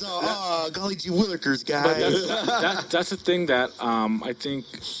that's he's all, golly gee willikers, but guys. that's the thing that I think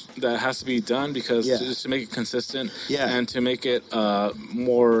that has to be done because just to make it consistent and to make it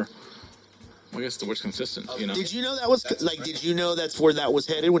more. I guess the word's consistent. You know. Did you know that was like? Did you know that's where that was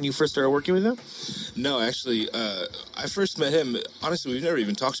headed when you first started working with him? No, actually, I first met him. Honestly, we've never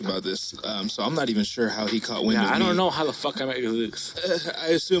even talked about this, so I'm not even sure how he caught wind of me. I don't know how the fuck I met Gazooks. I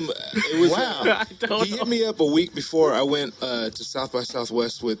assume it was. He hit me up a week before I went to South by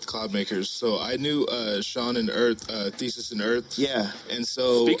Southwest with Cloudmakers, so I knew Sean and Earth, Thesis and Earth. Yeah. And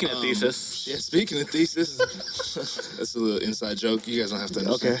so speaking of Thesis, speaking of Thesis, that's a little inside joke. You guys don't have to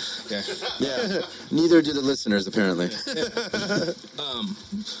understand. Okay. Yeah. Neither do the listeners, apparently.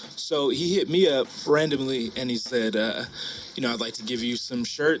 So he hit me up randomly, and he said, I'd like to give you some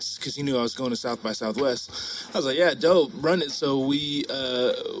shirts, because he knew I was going to South by Southwest. I was like, yeah, dope, run it. So we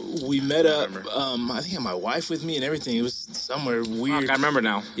met up. I think I had my wife with me and everything. It was somewhere weird. Fuck, I remember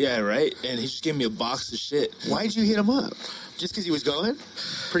now. Yeah, right? And he just gave me a box of shit. Why'd you hit him up? Just because he was going?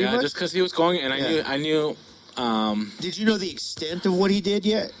 Pretty much? Just because he was going, and I knew. Did you know the extent of what he did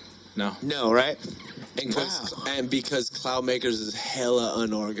yet? No. No, right? And because Cloudmakers is hella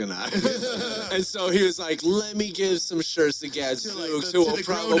unorganized. And so he was like, let me give some shirts to Gadzooks who will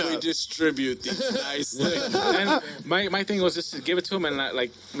probably distribute these nice things. And my thing was just to give it to him and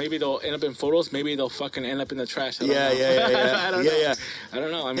like maybe they'll end up in photos, maybe they'll fucking end up in the trash. I don't know. I don't know. I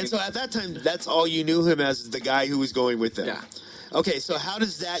don't know. I mean, and so at that time, that's all you knew him as, the guy who was going with them. Yeah. Okay, so how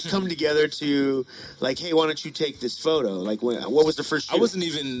does that come together to, like, hey, why don't you take this photo? Like, what was the first shoot? I wasn't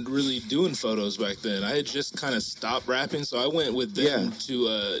even really doing photos back then. I had just kind of stopped rapping, so I went with them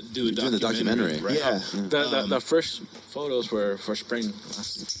to do a documentary. Right? Yeah. The first photos were for spring.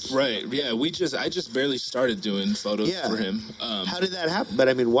 Right, yeah. I just barely started doing photos for him. How did that happen? But,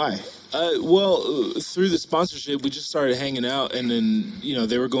 I mean, why? Through the sponsorship, we just started hanging out, and then,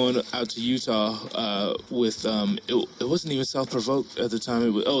 they were going out to Utah with, it wasn't even South Provoked at the time.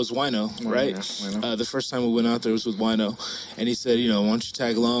 It was Wino, right? Wino. The first time we went out there was with Wino, and he said, why don't you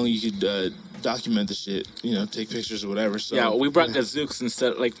tag along? You could document the shit, take pictures or whatever. So yeah, we brought Gazooks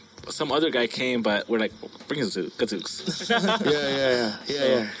instead. Like some other guy came, but we're like, bring Gazooks.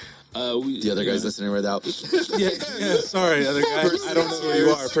 Yeah. The other guy's listening right out. Sorry, other guy. I don't know who you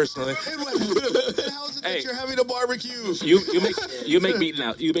are personally. How is it that you're having a barbecue? You make beats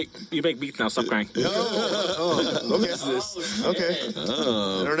now. You make beats now. Stop crying. What is this? Okay.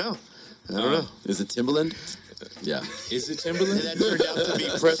 I don't know. Is it Timbaland? Yeah. Is it Timbaland? And that turned out to be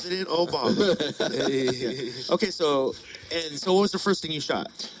President Obama. Okay, so what was the first thing you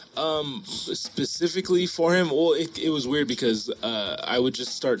shot? Specifically for him, well, it was weird because I would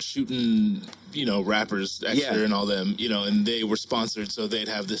just start shooting, rappers, Extra and all them, and they were sponsored, so they'd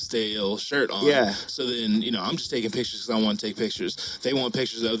have the Stale shirt on. Yeah. So then, I'm just taking pictures because I want to take pictures. They want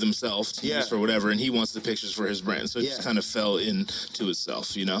pictures of themselves to use for whatever, and he wants the pictures for his brand. So it just kind of fell into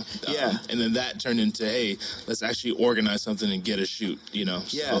itself, Yeah. And then that turned into, hey, let's actually organize something and get a shoot, Yeah.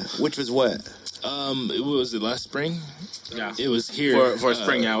 So, Which was what? Was it last spring? Yeah. It was here. For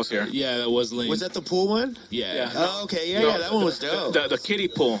spring, I was here. Yeah, that was lame. Was that the pool one? Yeah. Oh, okay. Yeah, that one was dope. The kiddie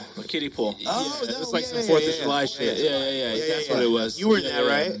pool. The kiddie pool. Oh, it was like some 4th of July shit. Yeah. That's what it was. You were in that,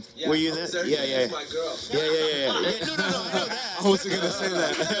 right? Yeah, were you in that? Yeah. My girl. Yeah. No, I know that. I wasn't gonna say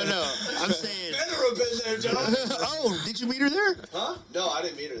that. No. I'm saying. Better have been there, John. Oh, did you meet her there? Huh? No, I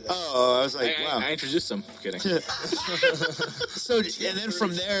didn't meet her there. Oh, I was like, wow. I introduced him. Kidding. So, and then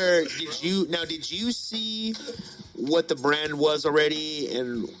from there, did you see what the brand was already,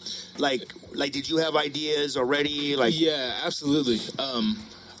 and like did you have ideas already? Like, yeah, absolutely.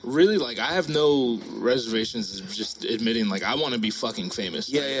 Really, like, I have no reservations just admitting, like, I want to be fucking famous.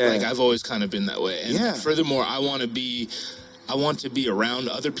 Yeah. Like, I've always kind of been that way. And furthermore, I want to be around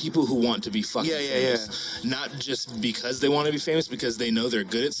other people who want to be fucking famous. Not just because they want to be famous, because they know they're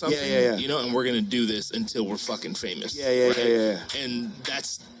good at something. And we're going to do this until we're fucking famous. Yeah. And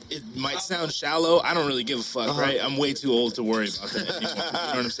it might sound shallow. I don't really give a fuck, right? I'm way too old to worry about that anymore. You know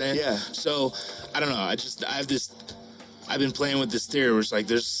what I'm saying? Yeah. So, I don't know. I've been playing with this theory where it's like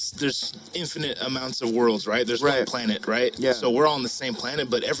there's infinite amounts of worlds, right? There's one planet, right? Yeah. So we're all on the same planet,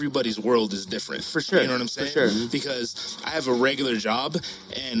 but everybody's world is different. For sure. You know what I'm saying? For sure. Because I have a regular job,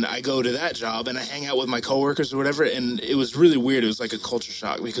 and I go to that job, and I hang out with my coworkers or whatever, and it was really weird. It was like a culture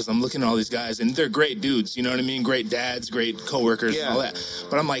shock because I'm looking at all these guys, and they're great dudes, you know what I mean? Great dads, great coworkers, and all that.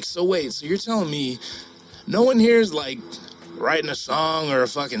 But I'm like, so wait, so you're telling me no one here is like writing a song or a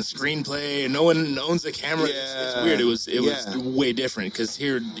fucking screenplay, and no one owns a camera? It's weird. It was way different because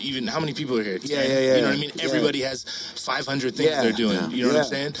here, even how many people are here? 10? You know what I mean? Everybody has 500 things they're doing. You know what I'm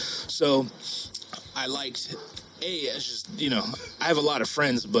saying? So I liked it's just, you know, I have a lot of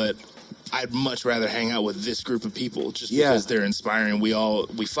friends, but I'd much rather hang out with this group of people just because they're inspiring. We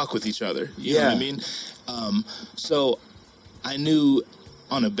fuck with each other. You know what I mean? So I knew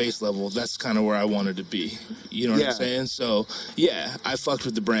on a base level, that's kind of where I wanted to be. You know what I'm saying? So, yeah, I fucked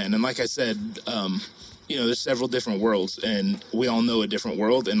with the brand. And like I said, you know, there's several different worlds, and we all know a different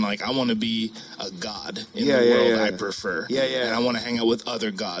world. And, like, I want to be a god in the world I prefer. And I want to hang out with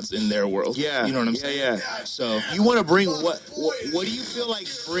other gods in their world. You know what I'm saying? So you want to bring what do you feel like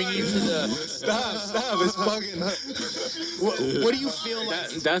bringing to the... Stop. It's fucking... What do you feel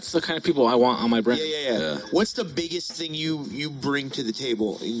like... That's the kind of people I want on my brand. What's the biggest thing you bring to the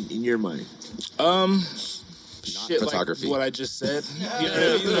table in your mind? Shit, photography. Like what I just said. You know what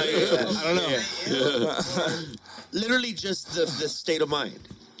I mean? Like, I don't know. Literally just the state of mind.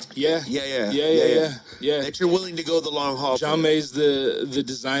 Yeah. That you're willing to go the long haul. John May's the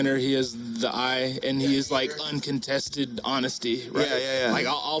designer. He has the eye, and he is like uncontested honesty. Right? Like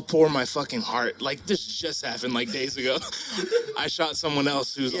I'll pour my fucking heart. Like this just happened like days ago. I shot someone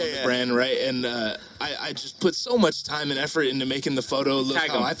else who's on the brand, right? And I just put so much time and effort into making the photo look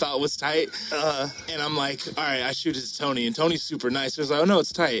how I thought was tight. And I'm like, all right, I shoot it to Tony, and Tony's super nice. So I was like, oh no,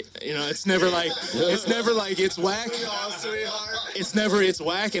 it's tight. You know, it's never like it's whack. It's never it's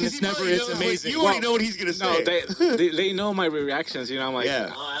whack, and it's never it's amazing. You already know what he's gonna say. No, they know my reactions. You know, I'm like,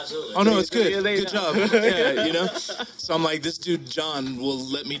 Oh, absolutely. Oh no, it's good. Good job. Yeah, you know. So I'm like, this dude John will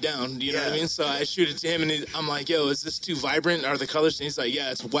let me down. You know what I mean? So I shoot it to him, and I'm like, yo, is this too vibrant? Are the colors? And he's like,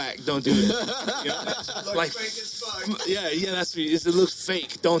 yeah, it's whack. Don't do it. You know? Like, yeah, that's it. Looks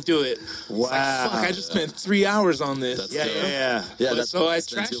fake. Don't do it. Wow. It's like, fuck, I just spent 3 hours on this. Yeah. So I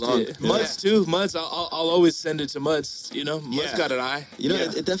trashed it. Muds too. Muds. I'll always send it to Muds. You know, Muds got an eye. You know,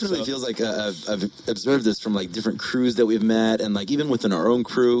 it definitely feels like I've observed this from like different crews that we've met, and like even within our own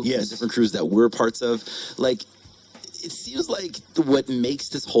crew, and different crews that we're parts of. Like, it seems like what makes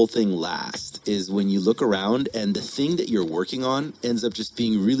this whole thing last is when you look around and the thing that you're working on ends up just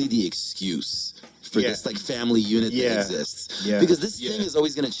being really the excuse for this like family unit that exists. Because this thing is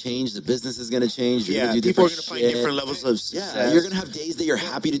always going to change. The business is going to change. You're gonna do people are different going to find different levels of success. you're going to have days that you're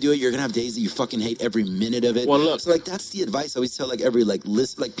happy to do it. You're going to have days that you fucking hate every minute of it. Well, look. So like that's the advice I always tell like every like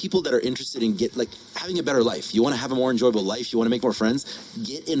list like people that are interested in having a better life. You want to have a more enjoyable life. You want to make more friends.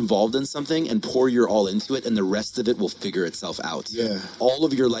 Get involved in something and pour your all into it, and the rest of it will figure itself out. All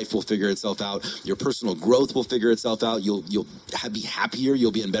of your life will figure itself out. Your personal growth will figure itself out. You'll be happier.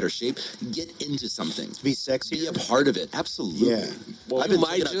 You'll be in better shape. Get into something. Be sexy. Be a part of it. Absolutely. Well, you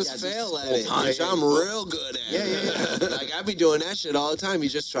might just fail at it, which I'm real good at. Like, I be doing that shit all the time. You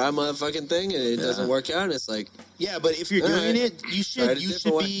just try a motherfucking thing, and it doesn't work out, and it's like... Yeah, but if you're doing it, you should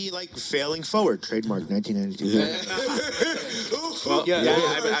be, like, failing forward. Trademark 1992. Well,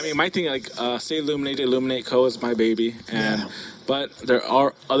 I mean, my thing, like, Stay Illuminated, Illuminate Co. is my baby, and... But there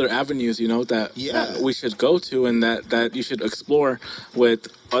are other avenues, you know, that we should go to and that you should explore with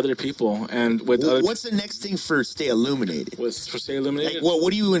other people and with other... What's the next thing for Stay Illuminated? What's for Stay Illuminated? Like, what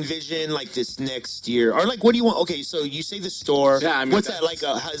do you envision, like, this next year? Or, like, what do you want? Okay, so you say the store. Yeah, I mean... What's that, like,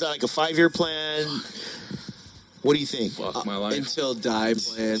 is that like a 5-year plan? What do you think? Fuck my life. Until die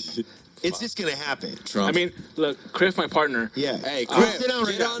plan. It's just going to happen. Trump. I mean, look, Criff, my partner. Yeah. Hey, Criff, sit down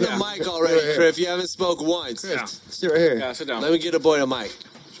get on the mic already, Criff. You haven't spoke once. Sit right here. Yeah, sit down. Let me get a boy a mic.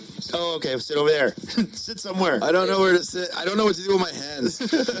 Oh, okay. Sit over there. Sit somewhere. I don't know where to sit. I don't know what to do with my hands.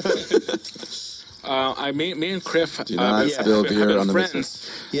 Me and Criff Do not spill beer have on been the friends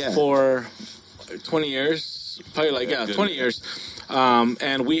for 20 years. Probably like, 20 years.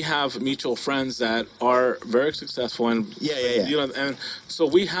 And we have mutual friends that are very successful, and you know, and so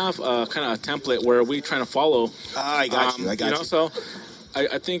we have kind of a template where we trying to follow. I got you. You know, so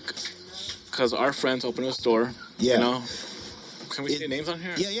I think because our friends opened a store. You know, can we say names on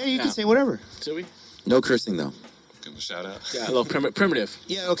here? Yeah, you can say whatever. Should we? No cursing though. Give a shout out. Yeah, a little primitive.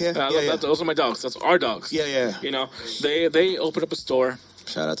 Yeah, okay. Those are my dogs. That's our dogs. Yeah. You know, they opened up a store.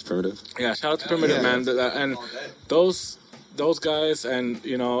 Shout out to Primitive. Yeah, shout out to Primitive, man. And those those guys, and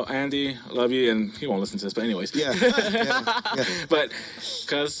Andy, love you, and he won't listen to this, but anyways, Yeah. but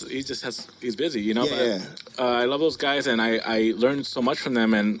because he's busy, Yeah, but I love those guys, and I learned so much from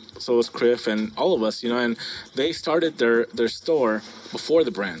them, and so was Criff and all of us, and they started their store before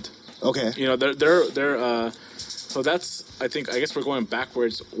the brand. Okay. They're so that's, I guess we're going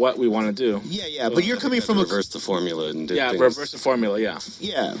backwards what we want to do. Yeah. But you're coming from reverse the formula and did things. reverse the formula. Yeah.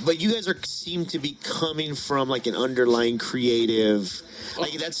 Yeah, but you guys seem to be coming from like an underlying creative.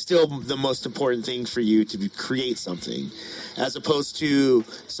 Like that's still the most important thing for you to create something, as opposed to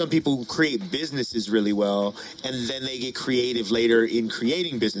some people who create businesses really well and then they get creative later in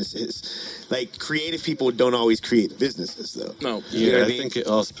creating businesses. Like creative people don't always create businesses, though. No. You know what I I mean? think it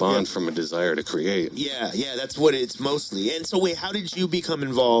all spawned from a desire to create. Yeah, that's what it's mostly. And so, wait, how did you become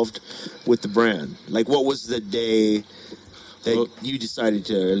involved with the brand? Like, what was the day that you decided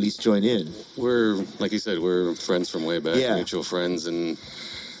to at least join in? We're, like you said, we're friends from way back, Yeah. mutual friends, and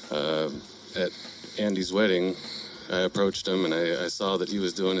at Andy's wedding, I approached him, and I saw that he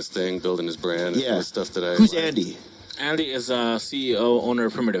was doing his thing, building his brand, Yeah. and stuff that I Who's liked. Andy? Andy is CEO, owner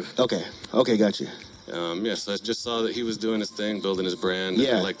of Primitive. Okay, gotcha. So I just saw that he was doing his thing, building his brand.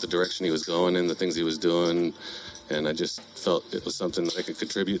 Yeah. I liked the direction he was going in, the things he was doing, and I just felt it was something that I could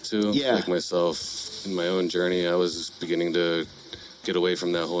contribute to. Yeah. Like myself, in my own journey, I was beginning to get away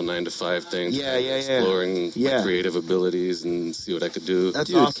from that whole 9-to-5 thing. Exploring my creative abilities and see what I could do.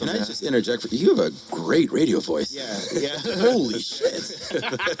 That's awesome. Can I just interject? You have a great radio voice. Yeah. Holy shit!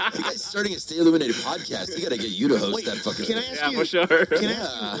 You guys starting a Stay Illuminated podcast? You got to get you to host that fucking. Can I ask you? for sure. Can I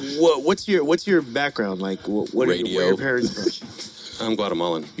ask you, what's your background like? Where are your parents from? I'm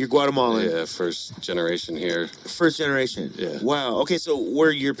Guatemalan. You're Guatemalan. Yeah, first generation here. First generation. Yeah. Wow. Okay, so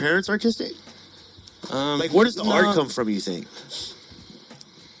were your parents artistic? Like, where does the art come from? You think?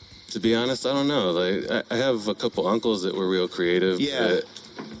 To be honest, I don't know. Like, I have a couple uncles that were real creative. Yeah. But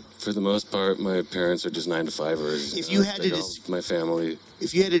for the most part, my parents are just 9-to-5ers. If you had to my family.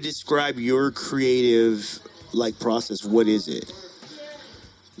 If you had to describe your creative process, what is it?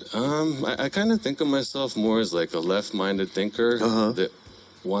 I kind of think of myself more as like a left-minded thinker that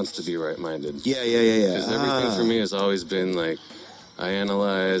wants to be right-minded. Yeah. Because everything for me has always been like, I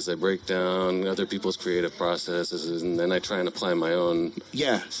analyze, I break down other people's creative processes, and then I try and apply my own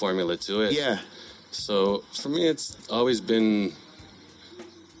formula to it. Yeah. So for me, it's always been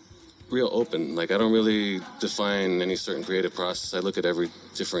real open. Like, I don't really define any certain creative process. I look at every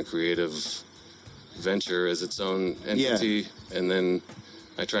different creative venture as its own entity, and then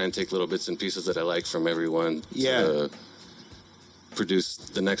I try and take little bits and pieces that I like from everyone to produce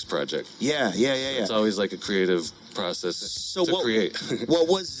the next project. Yeah. It's always like a creative process to create. What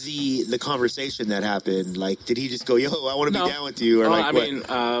was the conversation that happened? Like, did he just go, "Yo, I want to be down with you," or like, I what? mean,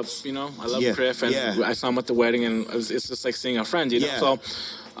 I love Criff, and I saw him at the wedding, and it's just like seeing a friend, So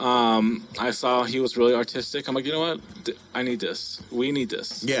I saw he was really artistic. I'm like, you know what? I need this. We need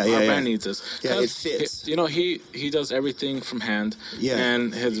this. Our brand needs this. Yeah, it fits. He does everything from hand. Yeah.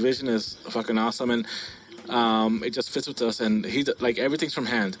 And his vision is fucking awesome, and it just fits with us, and everything's from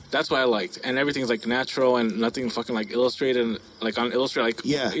hand. That's what I liked, and everything's like natural and nothing fucking like illustrated, like on Illustrator.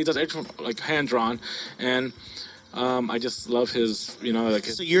 He does everything from, like hand drawn, and I just love his,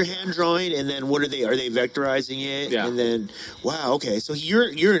 So you're hand drawing, and then what are they? Are they vectorizing it? Yeah. And then, wow, okay. So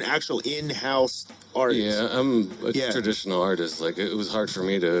you're an actual in-house artist. Yeah, I'm a traditional artist. Like, it was hard for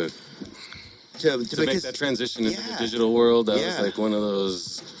me to make that transition into the digital world. I was like one of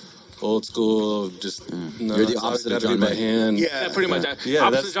those old school, just You're the opposite of John by May. hand. Yeah, pretty much. That's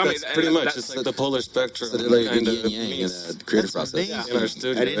pretty much. It's like the polar spectrum. So they're like kind the of yin yang in the creative process. in our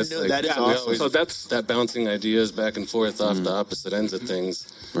studio. I didn't know that is awesome. So that's that bouncing ideas back and forth off the opposite ends of things.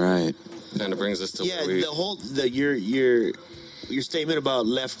 Right. Kind of brings us to where we. Your statement about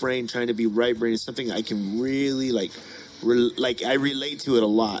left brain trying to be right brain is something I can really I relate to it a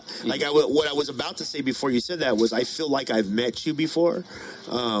lot. Like what I was about to say before you said that was I feel like I've met you before,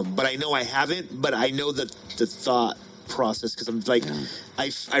 but I know I haven't. But I know the thought process because I'm like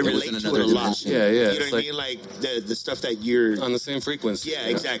I relate to it a lot. Yeah. You know what I mean? Like the stuff that you're on the same frequency. Yeah,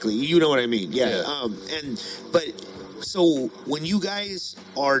 exactly. You know what I mean? Yeah. But so when you guys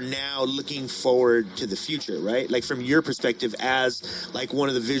are now looking forward to the future, right? Like from your perspective as like one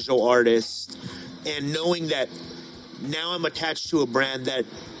of the visual artists, and knowing that now I'm attached to a brand that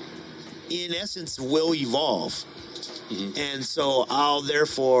in essence will evolve. And so I'll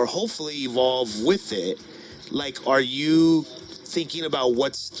therefore hopefully evolve with it. Like, are you thinking about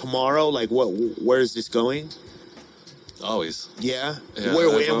what's tomorrow? Like, where is this going? Always. Yeah? Yeah, Where,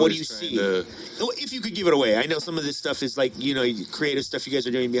 I'm and what do always you trying see? to- Well, if you could give it away. I know some of this stuff is like, creative stuff you guys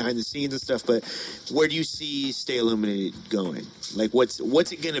are doing behind the scenes and stuff, but where do you see Stay Illuminated going? Like, what's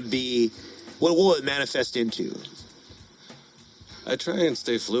it going to be? What will it manifest into? I try and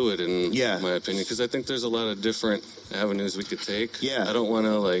stay fluid in my opinion, because I think there's a lot of different avenues we could take. Yeah. I don't want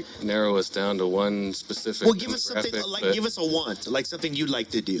to like narrow us down to one specific. Well, give us something, demographic, like, but give us a want, like something you'd like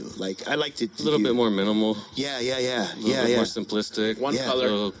to do. Like, I like to a little bit more minimal. Yeah. A little bit more simplistic. One color.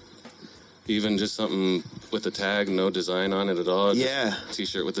 So even just something with a tag, no design on it at all. Just Yeah.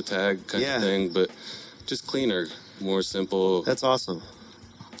 T-shirt with a tag kind Yeah. of thing, but just cleaner, more simple. That's awesome.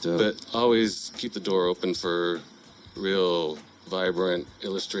 But always keep the door open for real vibrant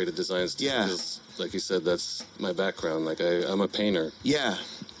illustrated designs. Yeah. Because, like you said, that's my background. Like I'm a painter. Yeah.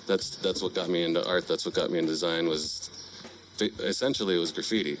 That's what got me into art. That's what got me into design. Was essentially it was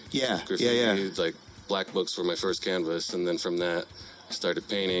graffiti. Yeah. Graffiti. Yeah. Like black books were my first canvas, and then from that I started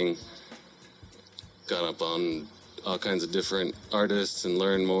painting. Got up on all kinds of different artists and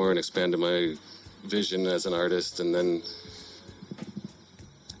learned more and expanded my vision as an artist, and then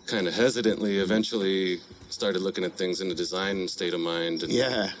kind of hesitantly eventually started looking at things in a design state of mind. And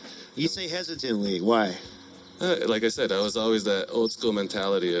Yeah. You say hesitantly. Why? like I said, I was always that old school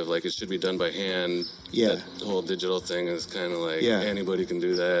mentality of like it should be done by hand. Yeah. That whole digital thing is kind of like Yeah. anybody can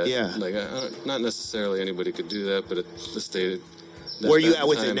do that. Yeah. Like not necessarily anybody could do that, but at the state. Where are you that at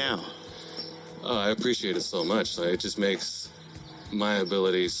with it time- now? Oh, I appreciate it so much. Like, it just makes my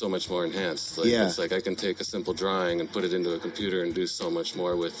ability so much more enhanced. Like, Yeah. It's like I can take a simple drawing and put it into a computer and do so much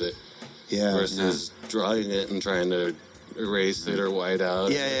more with it. Yeah. Versus drawing it and trying to erase it or white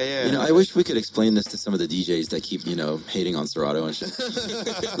out. You know, I wish we could explain this to some of the DJs that keep, hating on Serato and shit.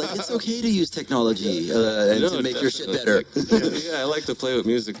 Like, it's okay to use technology and No, to make your shit better. definitely. Yeah, I like to play with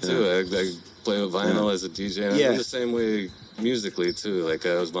music too. I play with vinyl as a DJ. And Yeah. I'm the same way musically too. Like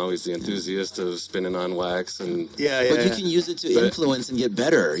I was always the enthusiast of spinning on wax and But you can use it to influence and get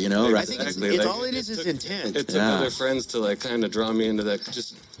better, right? Exactly. Like, all it is intent. It took other friends to like kind of draw me into that.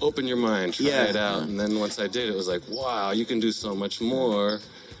 Just open your mind, try Yeah. it out, and then once I did, it was like, wow, you can do so much more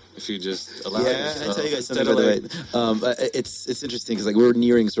if you just allow Yeah, yourself. can I tell you guys Instead something, by of, the way? It's interesting because like we're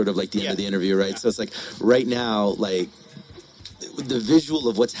nearing sort of like the end of the interview, right? So it's like right now, like the visual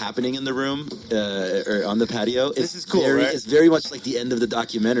of what's happening in the room or on the patio. This is cool, Very, right? It's very much like the end of the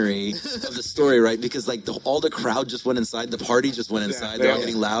documentary of the story, right? Because like all the crowd just went inside, the party just went inside. They're all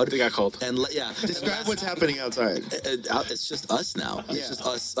getting loud. They got cold. And yeah, Describe what's happening outside. It's just us now. It's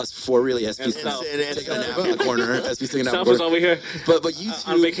just us four really. SP's And taking a nap in the corner. SP's taking a nap in Self the is corner. over here But you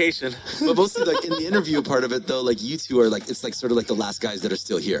two on vacation. But mostly like in the interview part of it though, like you two are like it's like sort of like the last guys that are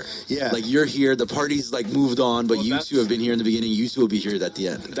still here. Yeah. Like you're here, the party's like moved on, but you two have been here in the beginning. You two will be here at the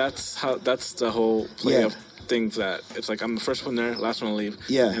end. That's the whole play of things that it's like I'm the first one there, last one to leave.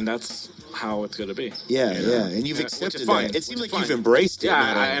 Yeah. And that's how it's gonna be. Yeah, You know? yeah. And you've Which accepted is fine. that. It seems Which like is you've fine. embraced it.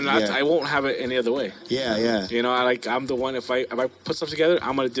 Yeah, not and only- I won't have it any other way. Yeah, yeah. You know, I'm the one. If I put stuff together,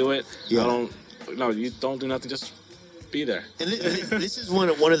 I'm gonna do it. Yeah. You don't do nothing. Just be there. And this is one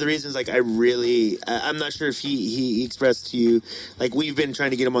of the reasons, like, I'm not sure if he expressed to you, like, we've been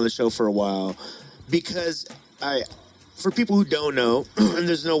trying to get him on the show for a while, because for people who don't know, and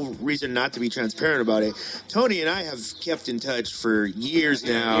there's no reason not to be transparent about it, Tony and I have kept in touch for years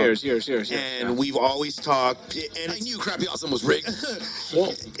now. Years. And we've always talked. And I knew Crappy Awesome was rigged.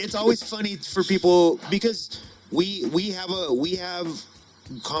 Well, it's always funny for people because we have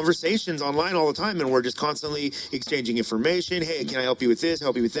conversations online all the time, and we're just constantly exchanging information. Hey, can I help you with this?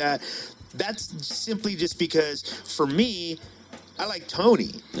 Help you with that? That's simply just because for me, I like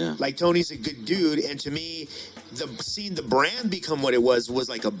Tony. Yeah. Like Tony's a good dude, and to me, seeing the brand become what it was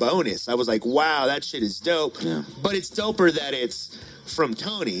like a bonus. I was like, wow, that shit is dope. Yeah. But it's doper that it's from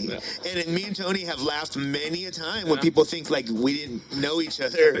Tony. Yeah. And then me and Tony have laughed many a time when people think like we didn't know each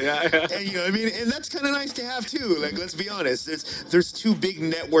other. Yeah. And you know what I mean? And that's kind of nice to have too. Like, let's be honest. There's two big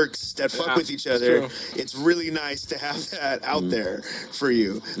networks that fuck with each other. It's really nice to have that out there for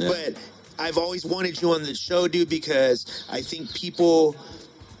you. Yeah. But I've always wanted you on the show, dude, because I think people...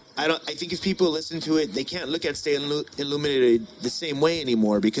 I think if people listen to it, they can't look at Stay Illuminated the same way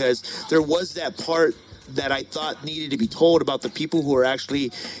anymore, because there was that part that I thought needed to be told about the people who are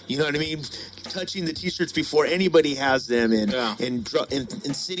actually, you know what I mean, touching the t-shirts before anybody has them, and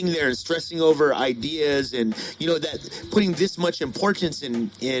sitting there and stressing over ideas, and you know, that putting this much importance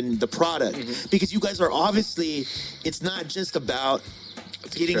in the product, because you guys are obviously, it's not just about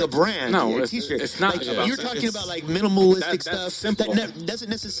getting a brand, No, a it's t-shirt. it's not Like, about you're that. talking It's- about like minimalistic that's stuff simple. that doesn't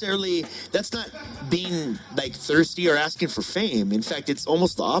necessarily. That's not being like thirsty or asking for fame. In fact, it's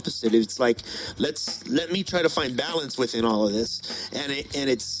almost the opposite. It's like let me try to find balance within all of this, and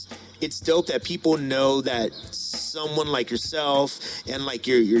it's dope that people know that someone like yourself and like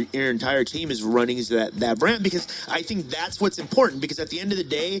your entire team is running that brand, because I think that's what's important, because at the end of the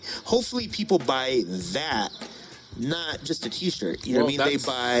day, hopefully people buy that, not just a t-shirt. You know what I mean? They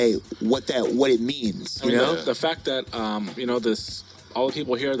buy what it means, you know? The fact that this all the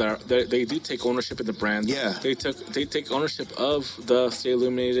people here that are they do take ownership of the brand. Yeah. They take ownership of the Stay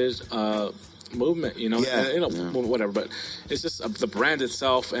Illuminated movement, whatever, but it's just the brand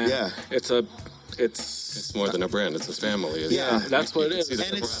itself, and it's more than a brand, it's a family. That's what it is.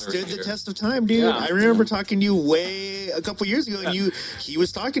 And it stood the test of time, dude. Yeah. I remember talking to you a couple years ago, and he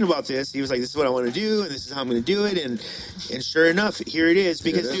was talking about this. He was like, "This is what I want to do, and this is how I'm going to do it." And sure enough, here it is.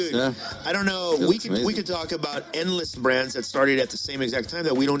 Because, dude, I don't know. We could talk about endless brands that started at the same exact time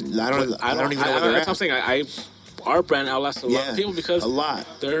that we don't. I don't even know where they're That's at. something our brand outlasts a lot of people because a lot.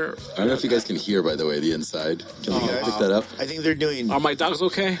 I don't know if you guys can hear, by the way, the inside. Can you guys pick that up? I think they're doing. Are my dogs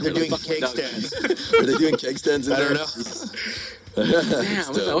okay? They're doing cake stands. Are they doing cake stands in I don't there? know.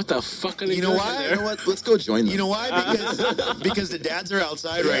 Damn, what the fuck are they You know doing why? there? You know what? Let's go join them. You know why? Because the dads are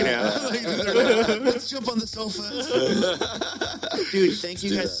outside right now. Let's jump on the sofas. Dude, thank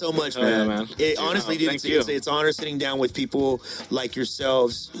you guys so much, man. man. Honestly, dude, Thank it's an honor sitting down with people like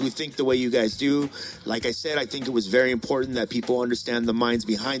yourselves who think the way you guys do. Like I said, I think it was very important that people understand the minds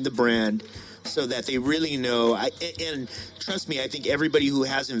behind the brand, so that they really know. And trust me, I think everybody who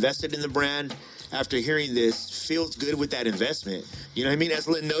has invested in the brand, after hearing this, feels good with that investment. You know what I mean? As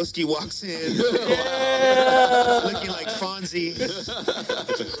Linowski walks in, looking like Fonzie,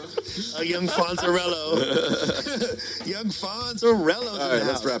 a young Fonzarello. Young Fonzarello. All right,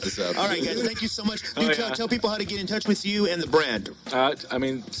 let's wrap this up. All right, guys, thank you so much. Dude, tell people how to get in touch with you and the brand.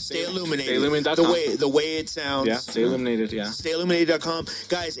 Stay Illuminated. StayIlluminated.com. The way it sounds. Yeah, Stay Illuminated, yeah. StayIlluminated.com.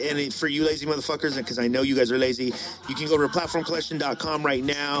 Guys, and for you lazy motherfuckers, because I know you guys are lazy, you can go to platformcollection.com right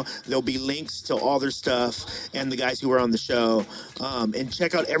now. There'll be links to all their stuff and the guys who are on the show. And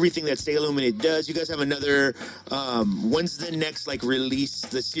check out everything that Stay Illuminated does. You guys have another, when's the next, release,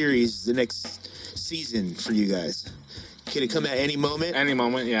 the series, the next season for you guys? Can it come at any moment? Any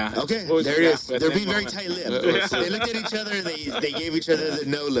moment, yeah. Okay, Well, there it is. yeah, They're any being very moment. tight-lipped. They looked at each other and they gave each other the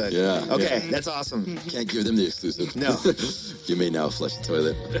no look. Yeah. Okay, that's awesome. Can't give them the exclusive. No. You may now flush the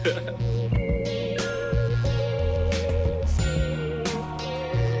toilet.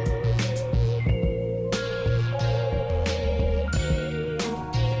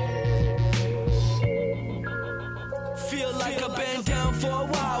 Feel like I've been down for a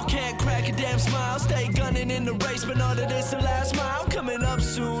while, can't crack a damn smile. Stay gunning in the race, but none of this the last mile. Coming up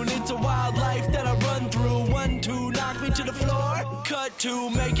soon, it's a wild life that I run through. 1, 2, knock me to the floor. Cut 2,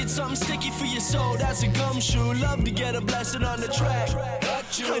 make it something sticky for your soul. That's a gumshoe. Love to get a blessing on the track.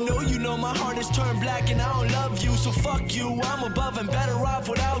 I know you know my heart is turned black and I don't love you, so fuck you. I'm above and better off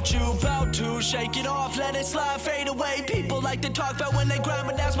without you. About to shake it off, let it slide, fade away. People like to talk about when they grind,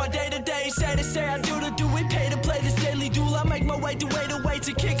 but that's my day to day. Say to say, I do to do. We pay to play this daily duel. I make my way to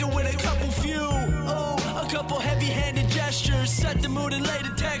to kick it with a couple few. Oh, a couple heavy-handed gestures, set the mood and lay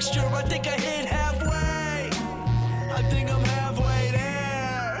the texture. I think I hit halfway. I think I'm halfway there.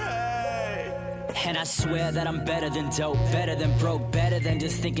 And I swear that I'm better than dope, better than broke, better than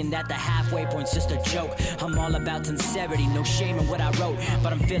just thinking that the halfway point's just a joke. I'm all about sincerity, no shame in what I wrote,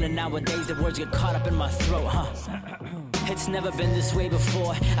 but I'm feeling nowadays the words get caught up in my throat, It's never been this way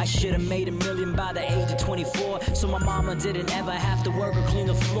before. I should have made $1 million by the age of 24, so my mama didn't ever have to work or clean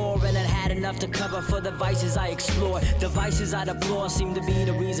the floor, and it had enough to cover for the vices I explore. The vices I deplore seem to be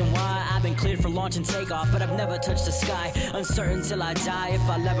the reason why I've been cleared for launch and takeoff, but I've never touched the sky. Uncertain till I die if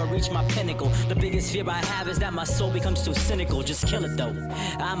I'll ever reach my pinnacle. The biggest fear I have is that my soul becomes too cynical. Just kill it though.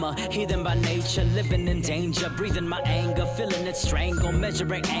 I'm a heathen by nature, living in danger, breathing my anger, feeling it strangle,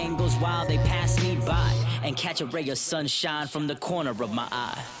 measuring angles while they pass me by, and catch a ray of sunshine from the corner of my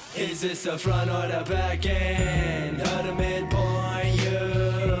eye. Is this the front or the back end? Or the midpoint?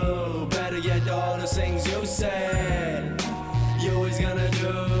 You better get all those things you said you was gonna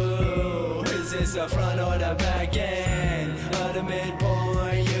do. Is this the front or the back end? Or the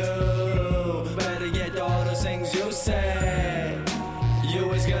midpoint? You better get all those things you said you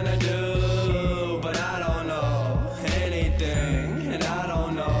was gonna do. But I don't know anything, and I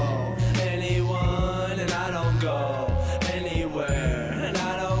don't know anyone, and I don't go anywhere, and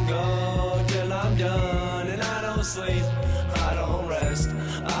I don't go till I'm done, and I don't sleep, I don't rest,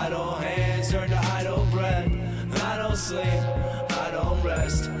 I don't hands turn to idle breath, I don't sleep, I don't rest.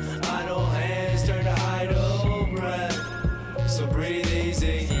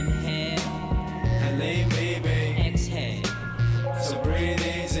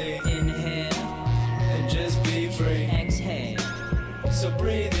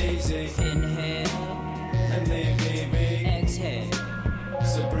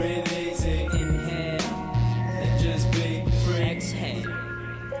 So breathe easy. Inhale. And just be free. Exhale.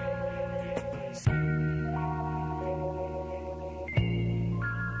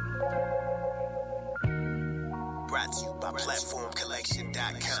 Brought to you by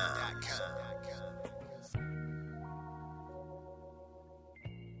PlatformCollection.com.